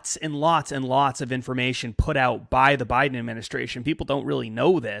lots and lots and lots of information put out by the Biden administration. People don't really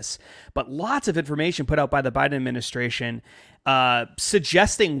know this, but lots of information put out by the Biden administration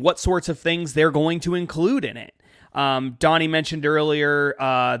suggesting what sorts of things they're going to include in it. Donnie mentioned earlier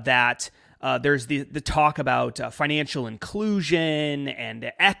that there's the talk about financial inclusion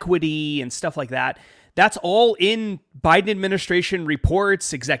and equity and stuff like that. That's all in Biden administration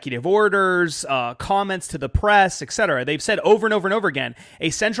reports, executive orders, comments to the press, etc. They've said over and over and over again, a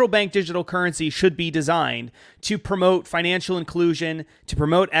central bank digital currency should be designed to promote financial inclusion, to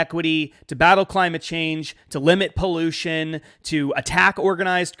promote equity, to battle climate change, to limit pollution, to attack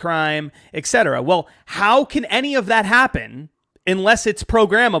organized crime, etc. Well, how can any of that happen unless it's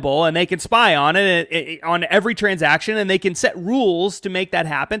programmable and they can spy on it on every transaction and they can set rules to make that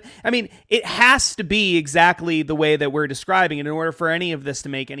happen? I mean, it has to be exactly the way that we're describing it in order for any of this to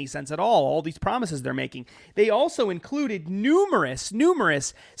make any sense at all these promises they're making. They also included numerous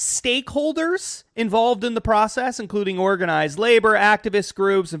stakeholders involved in the process, including organized labor, activist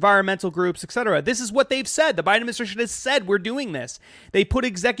groups, environmental groups, etc. This is what they've said. The Biden administration has said we're doing this. They put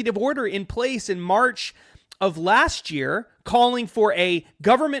executive order in place in March of last year, calling for a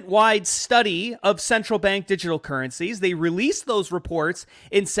government-wide study of central bank digital currencies. They released those reports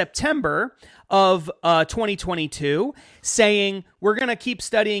in September of 2022, saying we're going to keep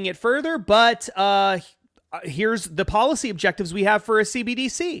studying it further, but here's the policy objectives we have for a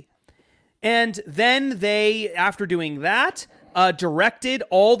CBDC. And then they, after doing that, directed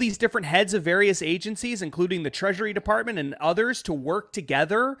all these different heads of various agencies, including the Treasury Department and others, to work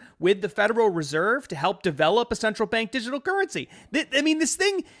together with the Federal Reserve to help develop a central bank digital currency. I mean, this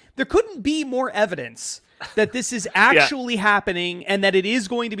thing, there couldn't be more evidence that this is actually happening and that it is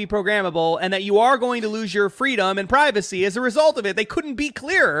going to be programmable and that you are going to lose your freedom and privacy as a result of it. They couldn't be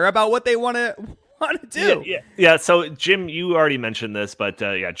clearer about what they want to do. Yeah. So, Jim, you already mentioned this, but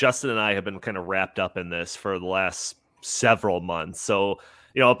Justin and I have been kind of wrapped up in this for the last several months. So,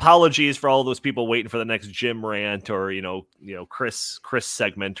 apologies for all those people waiting for the next Jim rant or, Chris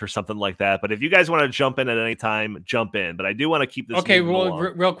segment or something like that. But if you guys want to jump in at any time, jump in. But I do want to keep this. Okay. Well,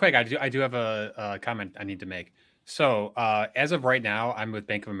 real quick, I do have a comment I need to make. So as of right now, I'm with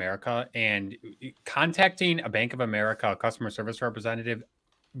Bank of America, and contacting a Bank of America customer service representative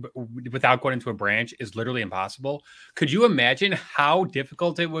without going into a branch is literally impossible. Could you imagine how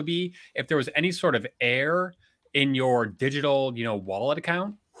difficult it would be if there was any sort of error in your digital, wallet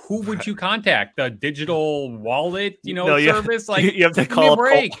account? Who would you contact? The digital wallet, No, service? Like, you have to give me call a up.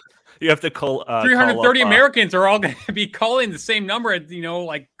 break. You have to call 330 call up, Americans are all going to be calling the same number,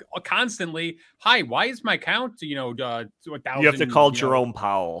 like constantly. Hi, why is my account, 1,000? You have to call Jerome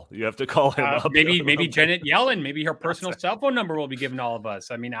Powell. You have to call him up. Maybe Janet Yellen. Maybe her personal cell phone number will be given all of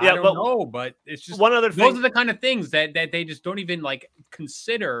us. I mean, I don't know, but it's just one other thing. Those are the kind of things that they just don't even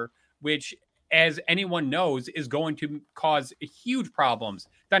consider, which, as anyone knows, is going to cause huge problems.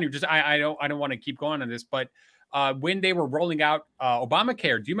 Donnie, I don't want to keep going on this, but when they were rolling out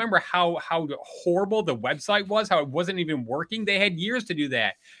Obamacare, do you remember how horrible the website was? How it wasn't even working? They had years to do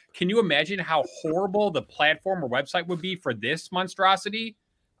that. Can you imagine how horrible the platform or website would be for this monstrosity?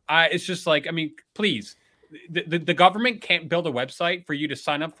 It's just please. The government can't build a website for you to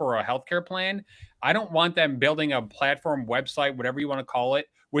sign up for a healthcare plan. I don't want them building a platform, website, whatever you want to call it,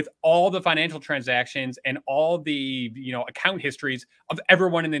 with all the financial transactions and all the account histories of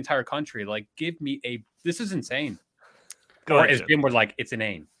everyone in the entire country. This is insane. Or as Jim would it's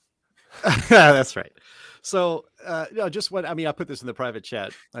inane. That's right. So I put this in the private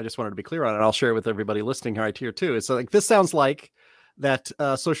chat. I just wanted to be clear on it. I'll share it with everybody listening right here too. It's this sounds like that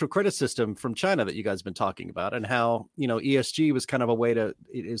social credit system from China that you guys have been talking about, and how ESG was kind of it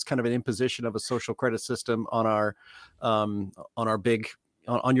is kind of an imposition of a social credit system on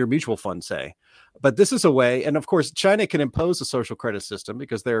your mutual fund, say. But this is a way, and of course China can impose a social credit system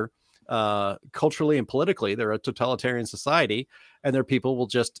because they're culturally and politically they're a totalitarian society, and their people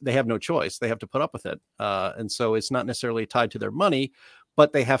they have no choice. They have to put up with it, and so it's not necessarily tied to their money,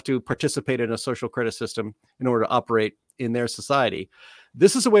 but they have to participate in a social credit system in order to operate in their society.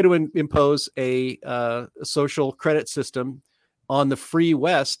 This is a way to impose a social credit system on the free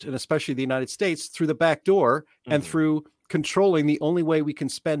West, and especially the United States, through the back door, and through controlling the only way we can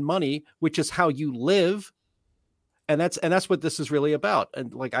spend money, which is how you live. And that's what this is really about.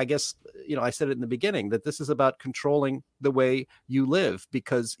 And I guess, I said it in the beginning, that this is about controlling the way you live,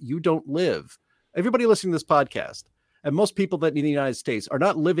 because you don't live. Everybody listening to this podcast, and most people that in the United States, are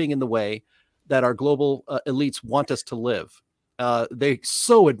not living in the way that our global elites want us to live. They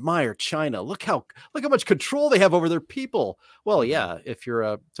so admire China. Look how much control they have over their people. Well, yeah, if you're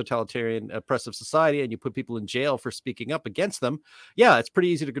a totalitarian, oppressive society and you put people in jail for speaking up against them, yeah, it's pretty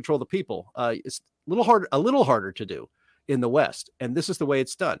easy to control the people. It's a little harder to do in the West, and this is the way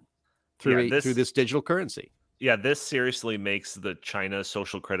it's done through this digital currency. Yeah, this seriously makes the China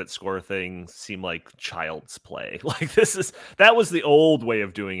social credit score thing seem like child's play. That was the old way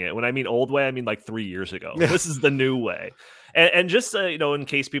of doing it. When I mean old way, I mean 3 years ago. This is the new way. And just in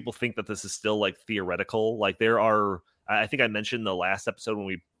case people think that this is still theoretical, there are, I think I mentioned in the last episode when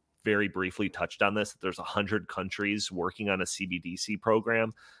we very briefly touched on this, that there's 100 countries working on a CBDC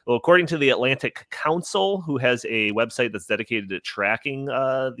program. Well, according to the Atlantic Council, who has a website that's dedicated to tracking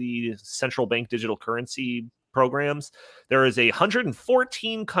the central bank digital currency programs, there is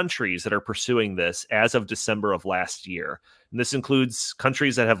 114 countries that are pursuing this as of December of last year. And this includes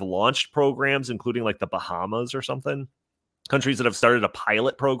countries that have launched programs, including the Bahamas or something. Countries that have started a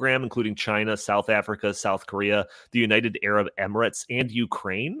pilot program, including China, South Africa, South Korea, the United Arab Emirates, and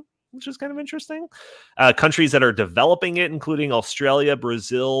Ukraine, which is kind of interesting. Countries that are developing it, including Australia,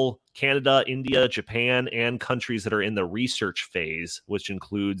 Brazil, Canada, India, Japan, and countries that are in the research phase, which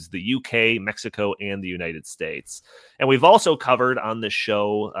includes the UK, Mexico, and the United States. And we've also covered on this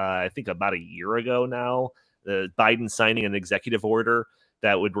show, I think about a year ago now, Biden signing an executive order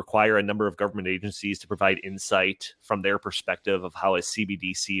that would require a number of government agencies to provide insight from their perspective of how a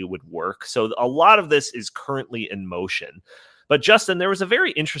CBDC would work. So a lot of this is currently in motion. But Justin, there was a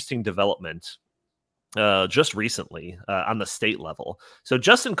very interesting development just recently on the state level. So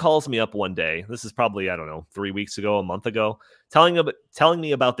Justin calls me up one day. This is probably, 3 weeks ago, a month ago, telling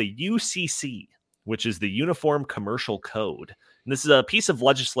me about the UCC, which is the Uniform Commercial Code. And this is a piece of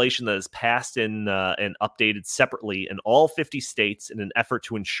legislation that is passed and updated separately in all 50 states in an effort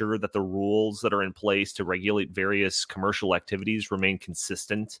to ensure that the rules that are in place to regulate various commercial activities remain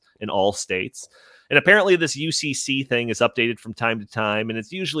consistent in all states. And apparently this UCC thing is updated from time to time, and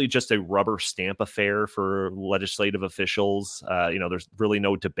it's usually just a rubber stamp affair for legislative officials. There's really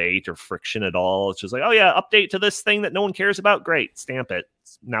no debate or friction at all. It's just oh yeah, update to this thing that no one cares about. Great, stamp it.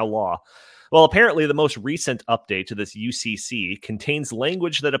 It's now law. Well, apparently the most recent update to this UCC contains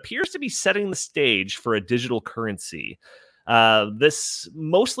language that appears to be setting the stage for a digital currency. This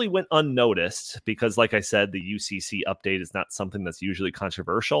mostly went unnoticed because, like I said, the UCC update is not something that's usually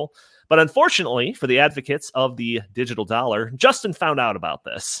controversial. But unfortunately, for the advocates of the digital dollar, Justin found out about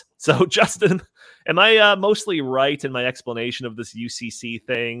this. So, Justin, am I mostly right in my explanation of this UCC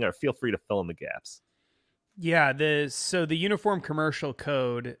thing, or feel free to fill in the gaps? Yeah, the Uniform Commercial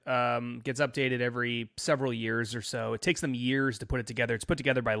Code gets updated every several years or so. It takes them years to put it together. It's put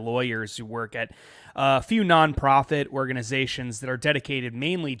together by lawyers who work at a few nonprofit organizations that are dedicated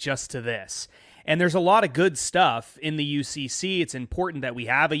mainly just to this. And there's a lot of good stuff in the UCC. It's important that we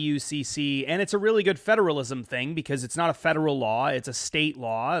have a UCC, and it's a really good federalism thing because it's not a federal law, it's a state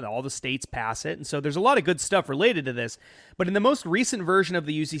law, and all the states pass it. And so there's a lot of good stuff related to this. But in the most recent version of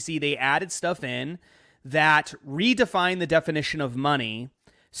the UCC, they added stuff in that redefine the definition of money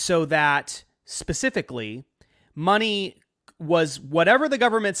so that specifically money was whatever the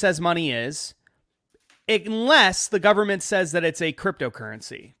government says money is, unless the government says that it's a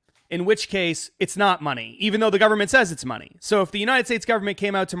cryptocurrency, in which case it's not money, even though the government says it's money. So if the United States government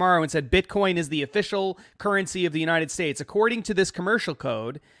came out tomorrow and said Bitcoin is the official currency of the United States, according to this commercial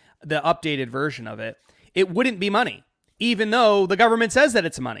code, the updated version of it, it wouldn't be money, even though the government says that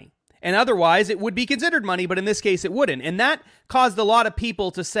it's money. And otherwise, it would be considered money, but in this case, it wouldn't. And that caused a lot of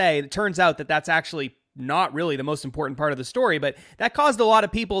people to say, it turns out that that's actually not really the most important part of the story, but that caused a lot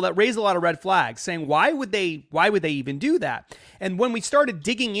of people that raised a lot of red flags, saying, why would they even do that? And when we started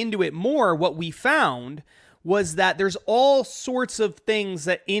digging into it more, what we found was that there's all sorts of things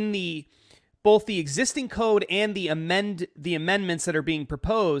that in both the existing code and the amendments that are being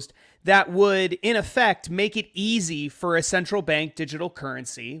proposed that would, in effect, make it easy for a central bank digital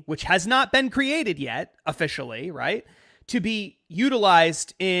currency, which has not been created yet officially, right, to be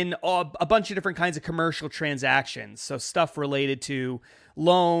utilized in a bunch of different kinds of commercial transactions. So stuff related to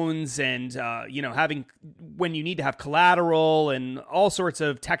loans and, having when you need to have collateral and all sorts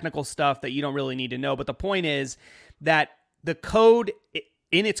of technical stuff that you don't really need to know. But the point is that the code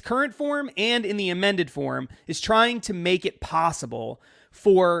in its current form and in the amended form is trying to make it possible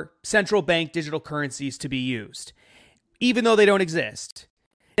for central bank digital currencies to be used, even though they don't exist.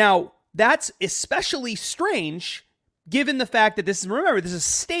 Now, that's especially strange given the fact that this is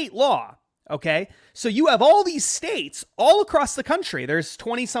state law, okay? So you have all these states all across the country. There's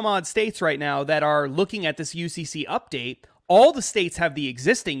 20 some odd states right now that are looking at this UCC update. All the states have the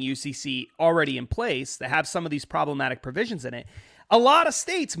existing UCC already in place that have some of these problematic provisions in it. A lot of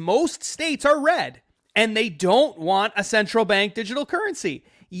states, most states are red, and they don't want a central bank digital currency.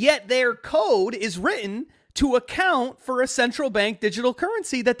 Yet their code is written to account for a central bank digital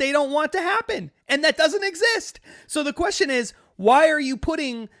currency that they don't want to happen, and that doesn't exist. So the question is, why are you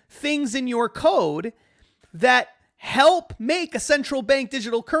putting things in your code that help make a central bank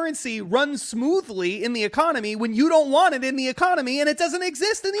digital currency run smoothly in the economy when you don't want it in the economy and it doesn't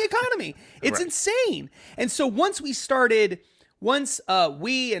exist in the economy? It's right. Insane. And so once we,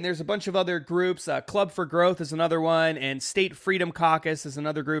 and there's a bunch of other groups, Club for Growth is another one, and State Freedom Caucus is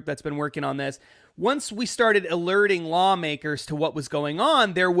another group that's been working on this. Once we started alerting lawmakers to what was going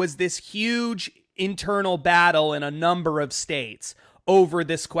on, there was this huge internal battle in a number of states over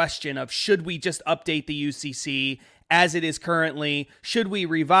this question of, should we just update the UCC as it is currently? Should we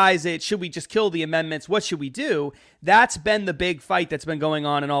revise it? Should we just kill the amendments? What should we do? That's been the big fight that's been going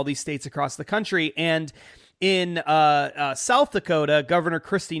on in all these states across the country. And in South Dakota, Governor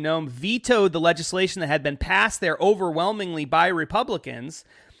Kristi Noem vetoed the legislation that had been passed there overwhelmingly by Republicans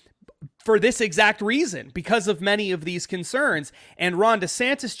for this exact reason, because of many of these concerns. And Ron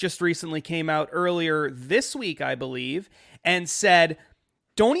DeSantis just recently came out earlier this week, I believe, and said,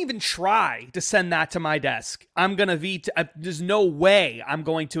 don't even try to send that to my desk. I'm going to veto. There's no way I'm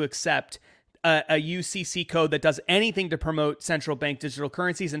going to accept a UCC code that does anything to promote central bank digital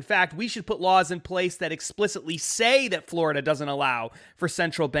currencies. In fact, we should put laws in place that explicitly say that Florida doesn't allow for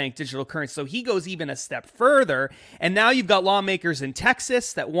central bank digital currency. So he goes even a step further. And now you've got lawmakers in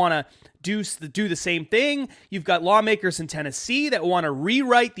Texas that want to do the same thing. You've got lawmakers in Tennessee that want to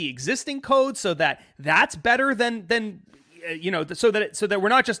rewrite the existing code so that that's better than so that we're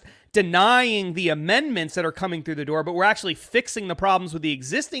not just denying the amendments that are coming through the door, but we're actually fixing the problems with the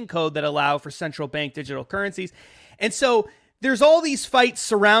existing code that allow for central bank digital currencies. And so there's all these fights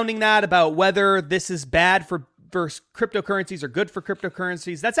surrounding that about whether this is bad for cryptocurrencies or good for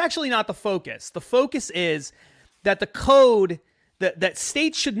cryptocurrencies. That's actually not the focus. The focus is that the code, that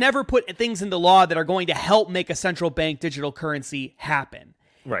states should never put things into law that are going to help make a central bank digital currency happen.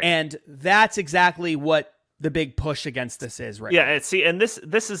 Right. And that's exactly what the big push against this is right Yeah, now. see, and this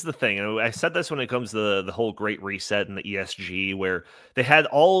is the thing. And I said this when it comes to the whole Great Reset and the ESG, where they had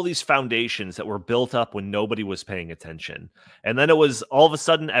all these foundations that were built up when nobody was paying attention. And then it was all of a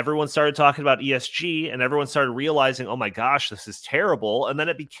sudden everyone started talking about ESG and everyone started realizing, oh my gosh, this is terrible. And then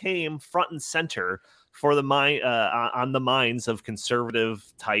it became front and center for the mind on the minds of conservative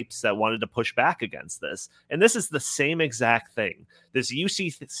types that wanted to push back against this. And this is the same exact thing. This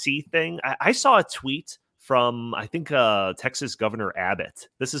UCC thing. I saw a tweet from, I think, Texas Governor Abbott.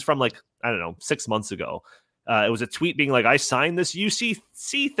 This is from like, I don't know, 6 months ago. It was a tweet being like, I signed this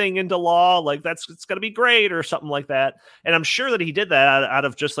UCC thing into law. Like, it's going to be great or something like that. And I'm sure that he did that out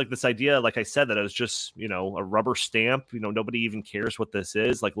of just like this idea, like I said, that it was just, a rubber stamp. Nobody even cares what this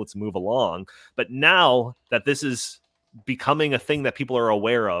is. Like, let's move along. But now that this is becoming a thing that people are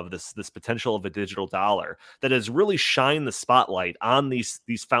aware of, this potential of a digital dollar that has really shined the spotlight on these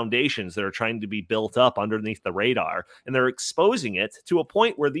foundations that are trying to be built up underneath the radar, and they're exposing it to a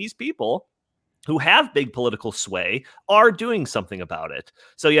point where these people who have big political sway are doing something about it.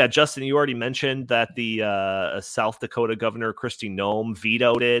 So yeah, Justin, you already mentioned that the South Dakota Governor Kristi Noem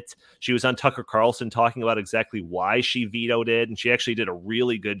vetoed it. She was on Tucker Carlson talking about exactly why she vetoed it, and she actually did a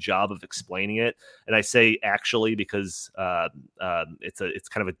really good job of explaining it. And I say actually because it's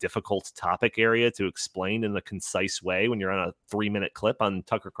kind of a difficult topic area to explain in a concise way when you're on a 3-minute clip on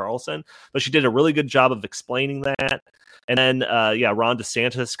Tucker Carlson. But she did a really good job of explaining that. And then, Ron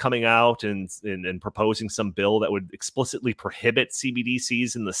DeSantis coming out and proposing some bill that would explicitly prohibit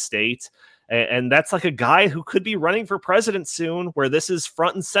CBDCs in the state. And that's like a guy who could be running for president soon, where this is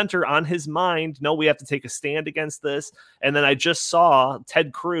front and center on his mind. No, we have to take a stand against this. And then I just saw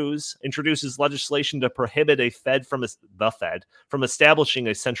Ted Cruz introduces legislation to prohibit the Fed from establishing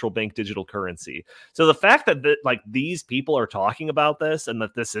a central bank digital currency. So the fact that these people are talking about this and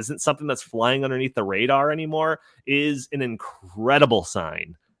that this isn't something that's flying underneath the radar anymore is an incredible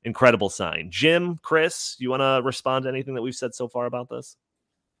sign. Incredible sign. Jim, Chris, you want to respond to anything that we've said so far about this?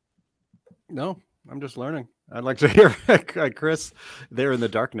 No, I'm just learning. I'd like to hear Chris there in the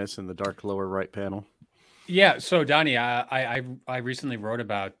darkness in the dark lower right panel. Yeah. So Donnie, I recently wrote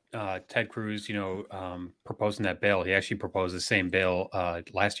about Ted Cruz, proposing that bill. He actually proposed the same bill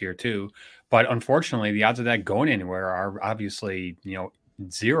last year too, but unfortunately, the odds of that going anywhere are obviously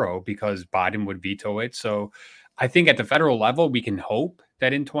zero because Biden would veto it. So I think at the federal level, we can hope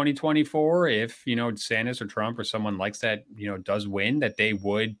that in 2024, if DeSantis or Trump or someone likes that does win, that they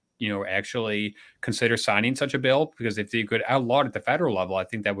would actually consider signing such a bill, because if they could outlaw it at the federal level, I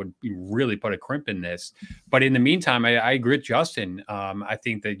think that would really put a crimp in this. But in the meantime, I agree with Justin. I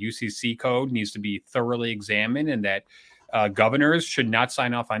think the UCC code needs to be thoroughly examined, and that governors should not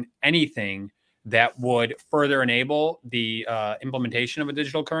sign off on anything that would further enable the implementation of a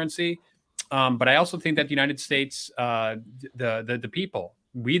digital currency. But I also think that the United States, the people,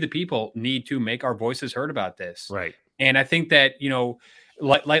 we the people, need to make our voices heard about this. Right. And I think that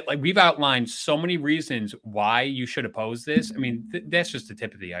like we've outlined so many reasons why you should oppose this. I mean, that's just the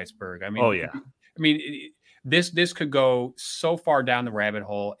tip of the iceberg. I mean, oh yeah. I mean, this could go so far down the rabbit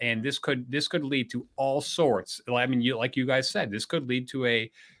hole, and this could lead to all sorts. I mean, like you guys said, this could lead to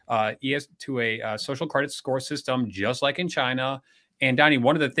a social credit score system, just like in China. And Donnie,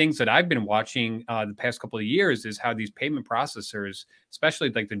 one of the things that I've been watching the past couple of years is how these payment processors,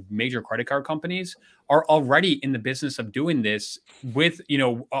 especially like the major credit card companies, are already in the business of doing this with,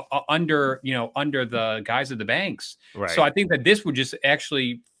 under the guise of the banks. Right. So I think that this would just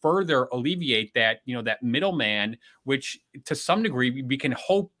actually further alleviate that, that middleman, which to some degree we can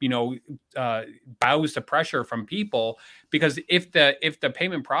hope, bows the pressure from people. Because if the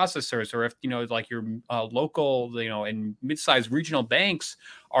payment processors, or if like your local and mid-sized regional banks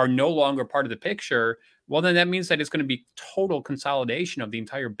are no longer part of the picture, well, then that means that it's going to be total consolidation of the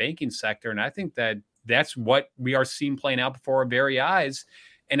entire banking sector. And I think that that's what we are seeing playing out before our very eyes.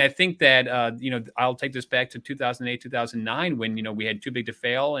 And I think that, I'll take this back to 2008, 2009, when, we had too big to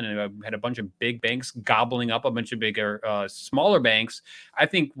fail and had a bunch of big banks gobbling up a bunch of bigger, smaller banks. I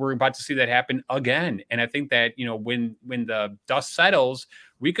think we're about to see that happen again. And I think that, when the dust settles,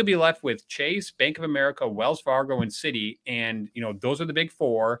 we could be left with Chase, Bank of America, Wells Fargo, and Citi. And, those are the big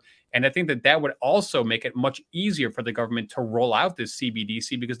four. And I think that would also make it much easier for the government to roll out this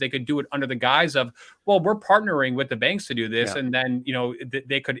CBDC, because they could do it under the guise of, well, we're partnering with the banks to do this. Yeah. And then,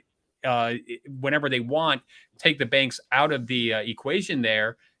 they could, whenever they want, take the banks out of the equation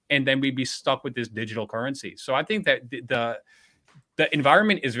there, and then we'd be stuck with this digital currency. So I think that the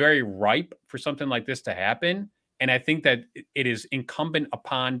environment is very ripe for something like this to happen. And I think that it is incumbent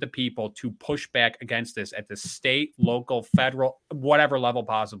upon the people to push back against this at the state, local, federal, whatever level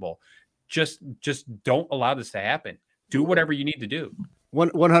possible. just don't allow this to happen. Do whatever you need to do.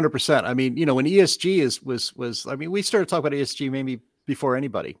 100%. I mean, when ESG was, I mean, we started talking about ESG maybe before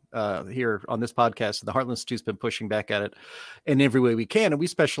anybody here on this podcast. The Heartland Institute's been pushing back at it in every way we can. And we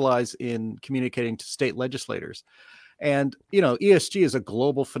specialize in communicating to state legislators. And, ESG is a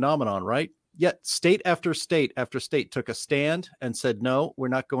global phenomenon, right? Yet state after state after state took a stand and said, no, we're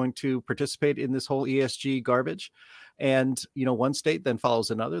not going to participate in this whole ESG garbage. And, one state then follows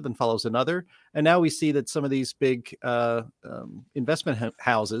another, then follows another. And now we see that some of these big investment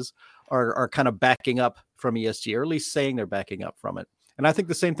houses are kind of backing up from ESG, or at least saying they're backing up from it. And I think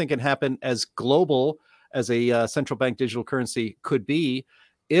the same thing can happen as global as a central bank digital currency could be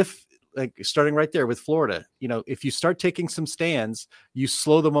if, like, starting right there with Florida, if you start taking some stands, you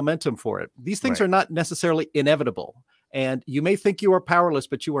slow the momentum for it. These things are not necessarily inevitable. And you may think you are powerless,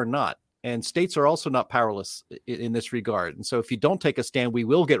 but you are not. And states are also not powerless in this regard. And so if you don't take a stand, we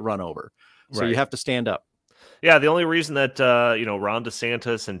will get run over. So you have to stand up. Yeah, the only reason that Ron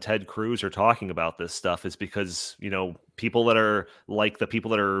DeSantis and Ted Cruz are talking about this stuff is because, people that are like the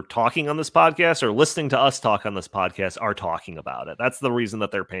people that are talking on this podcast or listening to us talk on this podcast are talking about it. That's the reason that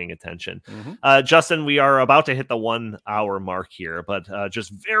they're paying attention. Mm-hmm. Justin, we are about to hit the 1 hour mark here, but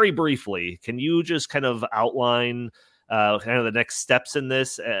just very briefly, can you just kind of outline kind of the next steps in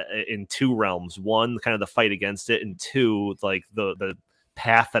this in two realms? One, kind of the fight against it, and two, like the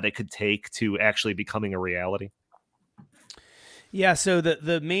path that it could take to actually becoming a reality? Yeah, so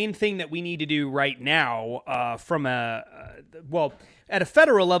the main thing that we need to do right now at a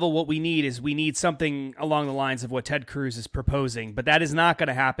federal level, what we need something along the lines of what Ted Cruz is proposing, but that is not going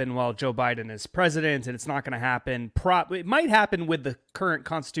to happen while Joe Biden is president, and it's not going to happen. It might happen with the current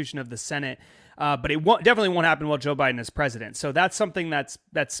constitution of the Senate, but it definitely won't happen while Joe Biden is president. So that's something that's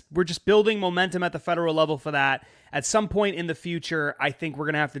we're just building momentum at the federal level for that. At some point in the future, I think we're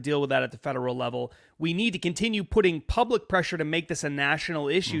going to have to deal with that at the federal level. We need to continue putting public pressure to make this a national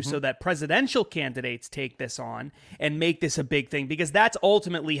issue so that presidential candidates take this on and make this a big thing, because that's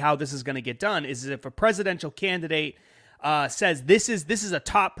ultimately how this is going to get done, is if a presidential candidate says this is a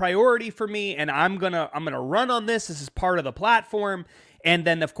top priority for me and I'm gonna run on this. This is part of the platform. And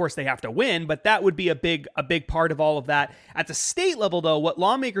then, of course, they have to win, but that would be a big part of all of that. At the state level, though, what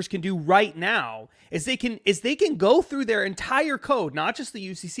lawmakers can do right now is they can go through their entire code, not just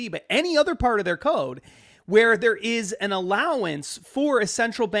the UCC, but any other part of their code, where there is an allowance for a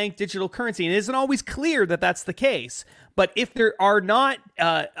central bank digital currency. And it isn't always clear that that's the case. But if there are not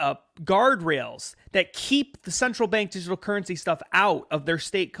guardrails that keep the central bank digital currency stuff out of their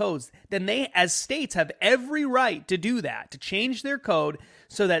state codes, then they, as states, have every right to do that, to change their code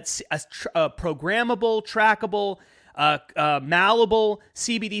so that a programmable, trackable, malleable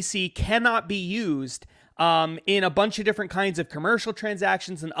CBDC cannot be used in a bunch of different kinds of commercial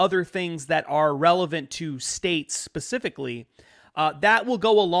transactions and other things that are relevant to states specifically. That will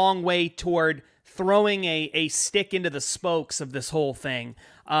go a long way toward throwing a stick into the spokes of this whole thing,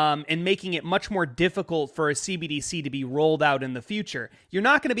 and making it much more difficult for a CBDC to be rolled out in the future. You're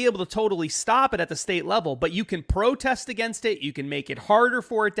not going to be able to totally stop it at the state level, but you can protest against it. You can make it harder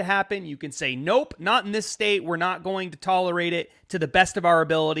for it to happen. You can say, nope, not in this state. We're not going to tolerate it to the best of our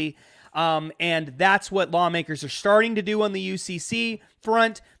ability. And that's what lawmakers are starting to do on the UCC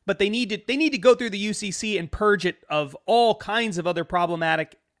front, but they need to go through the UCC and purge it of all kinds of other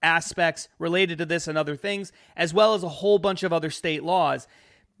problematic aspects related to this and other things, as well as a whole bunch of other state laws.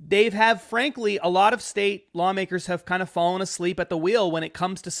 Frankly, a lot of state lawmakers have kind of fallen asleep at the wheel when it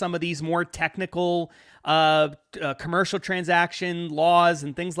comes to some of these more technical commercial transaction laws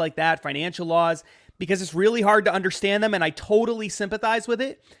and things like that, financial laws, because it's really hard to understand them, and I totally sympathize with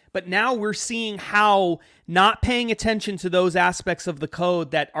it. But now we're seeing how not paying attention to those aspects of the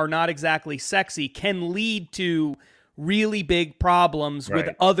code that are not exactly sexy can lead to really big problems with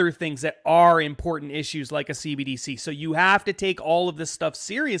other things that are important issues like a CBDC. So you have to take all of this stuff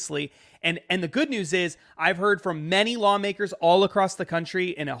seriously. And the good news is I've heard from many lawmakers all across the country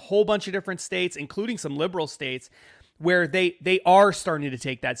in a whole bunch of different states, including some liberal states, where they are starting to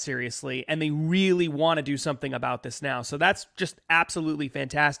take that seriously and they really want to do something about this now. So that's just absolutely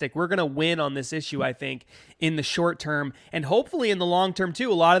fantastic. We're going to win on this issue, I think, in the short term, and hopefully in the long term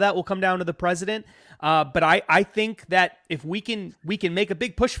too. A lot of that will come down to the president. But I think that if we can make a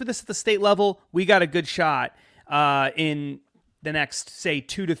big push for this at the state level, we got a good shot in the next, say,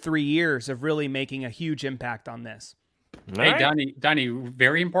 2 to 3 years of really making a huge impact on this. Hey, Donnie,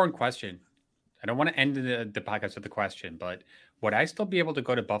 very important question. I don't want to end the podcast with the question, but would I still be able to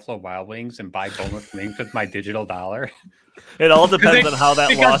go to Buffalo Wild Wings and buy boneless wings with my digital dollar? It all depends on how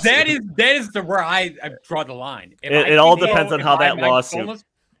that lawsuit. That is where I draw the line. It all depends on how that lawsuit.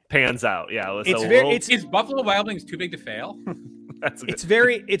 pans out. Yeah, Is Buffalo Wild Wings too big to fail? It's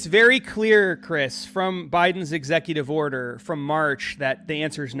very clear, Chris, from Biden's executive order from March that the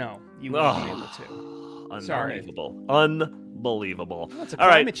answer is no. You won't be able to. Unbelievable. Well, it's a All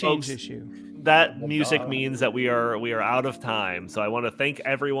right, climate change folks, issue. that music means that we are out of time. So I want to thank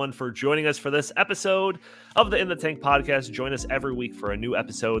everyone for joining us for this episode of the In the Tank podcast. Join us every week for a new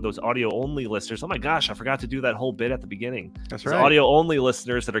episode. Those audio only listeners. Oh my gosh, I forgot to do that whole bit at the beginning. That's Those right. audio only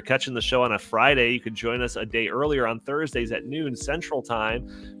listeners that are catching the show on a Friday, you can join us a day earlier on Thursdays at noon Central Time,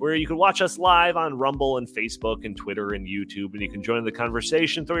 where you can watch us live on Rumble and Facebook and Twitter and YouTube, and you can join the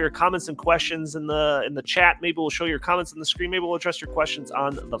conversation. Throw your comments and questions in the chat. Maybe we'll show your comments on the screen. Maybe we'll address your questions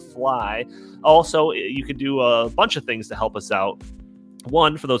on the fly. Also, you could do a bunch of things to help us out.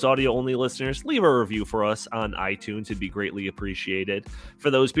 One, for those audio-only listeners, leave a review for us on iTunes. It'd be greatly appreciated. For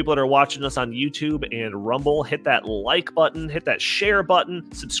those people that are watching us on YouTube and Rumble, hit that like button, hit that share button,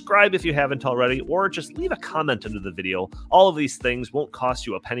 subscribe if you haven't already, or just leave a comment under the video. All of these things won't cost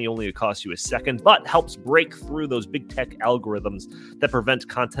you a penny, only it costs you a second, but helps break through those big tech algorithms that prevent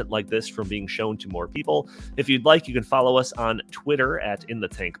content like this from being shown to more people. If you'd like, you can follow us on Twitter at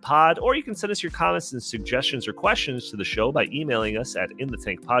InTheTankPod, or you can send us your comments and suggestions or questions to the show by emailing us at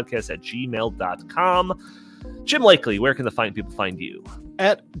inthetankpodcast@gmail.com. Jim Lakely, where can the fine people find you?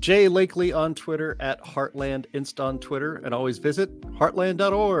 At J Lakely on Twitter, at Heartland Inst on Twitter, and always visit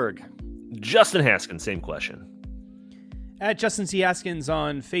heartland.org. Justin Haskins, same question. At Justin C. Haskins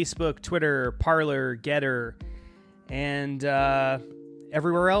on Facebook, Twitter, Parler, Getter, and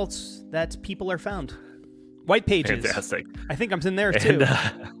everywhere else that people are found. White Pages. Fantastic. I think I'm in there too.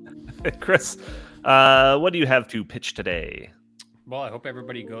 And, Chris, what do you have to pitch today? Well, I hope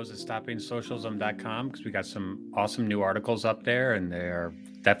everybody goes to stopbeangsocialism.com because we got some awesome new articles up there, and they're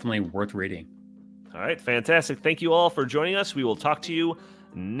definitely worth reading. All right, fantastic. Thank you all for joining us. We will talk to you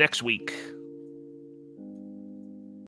next week.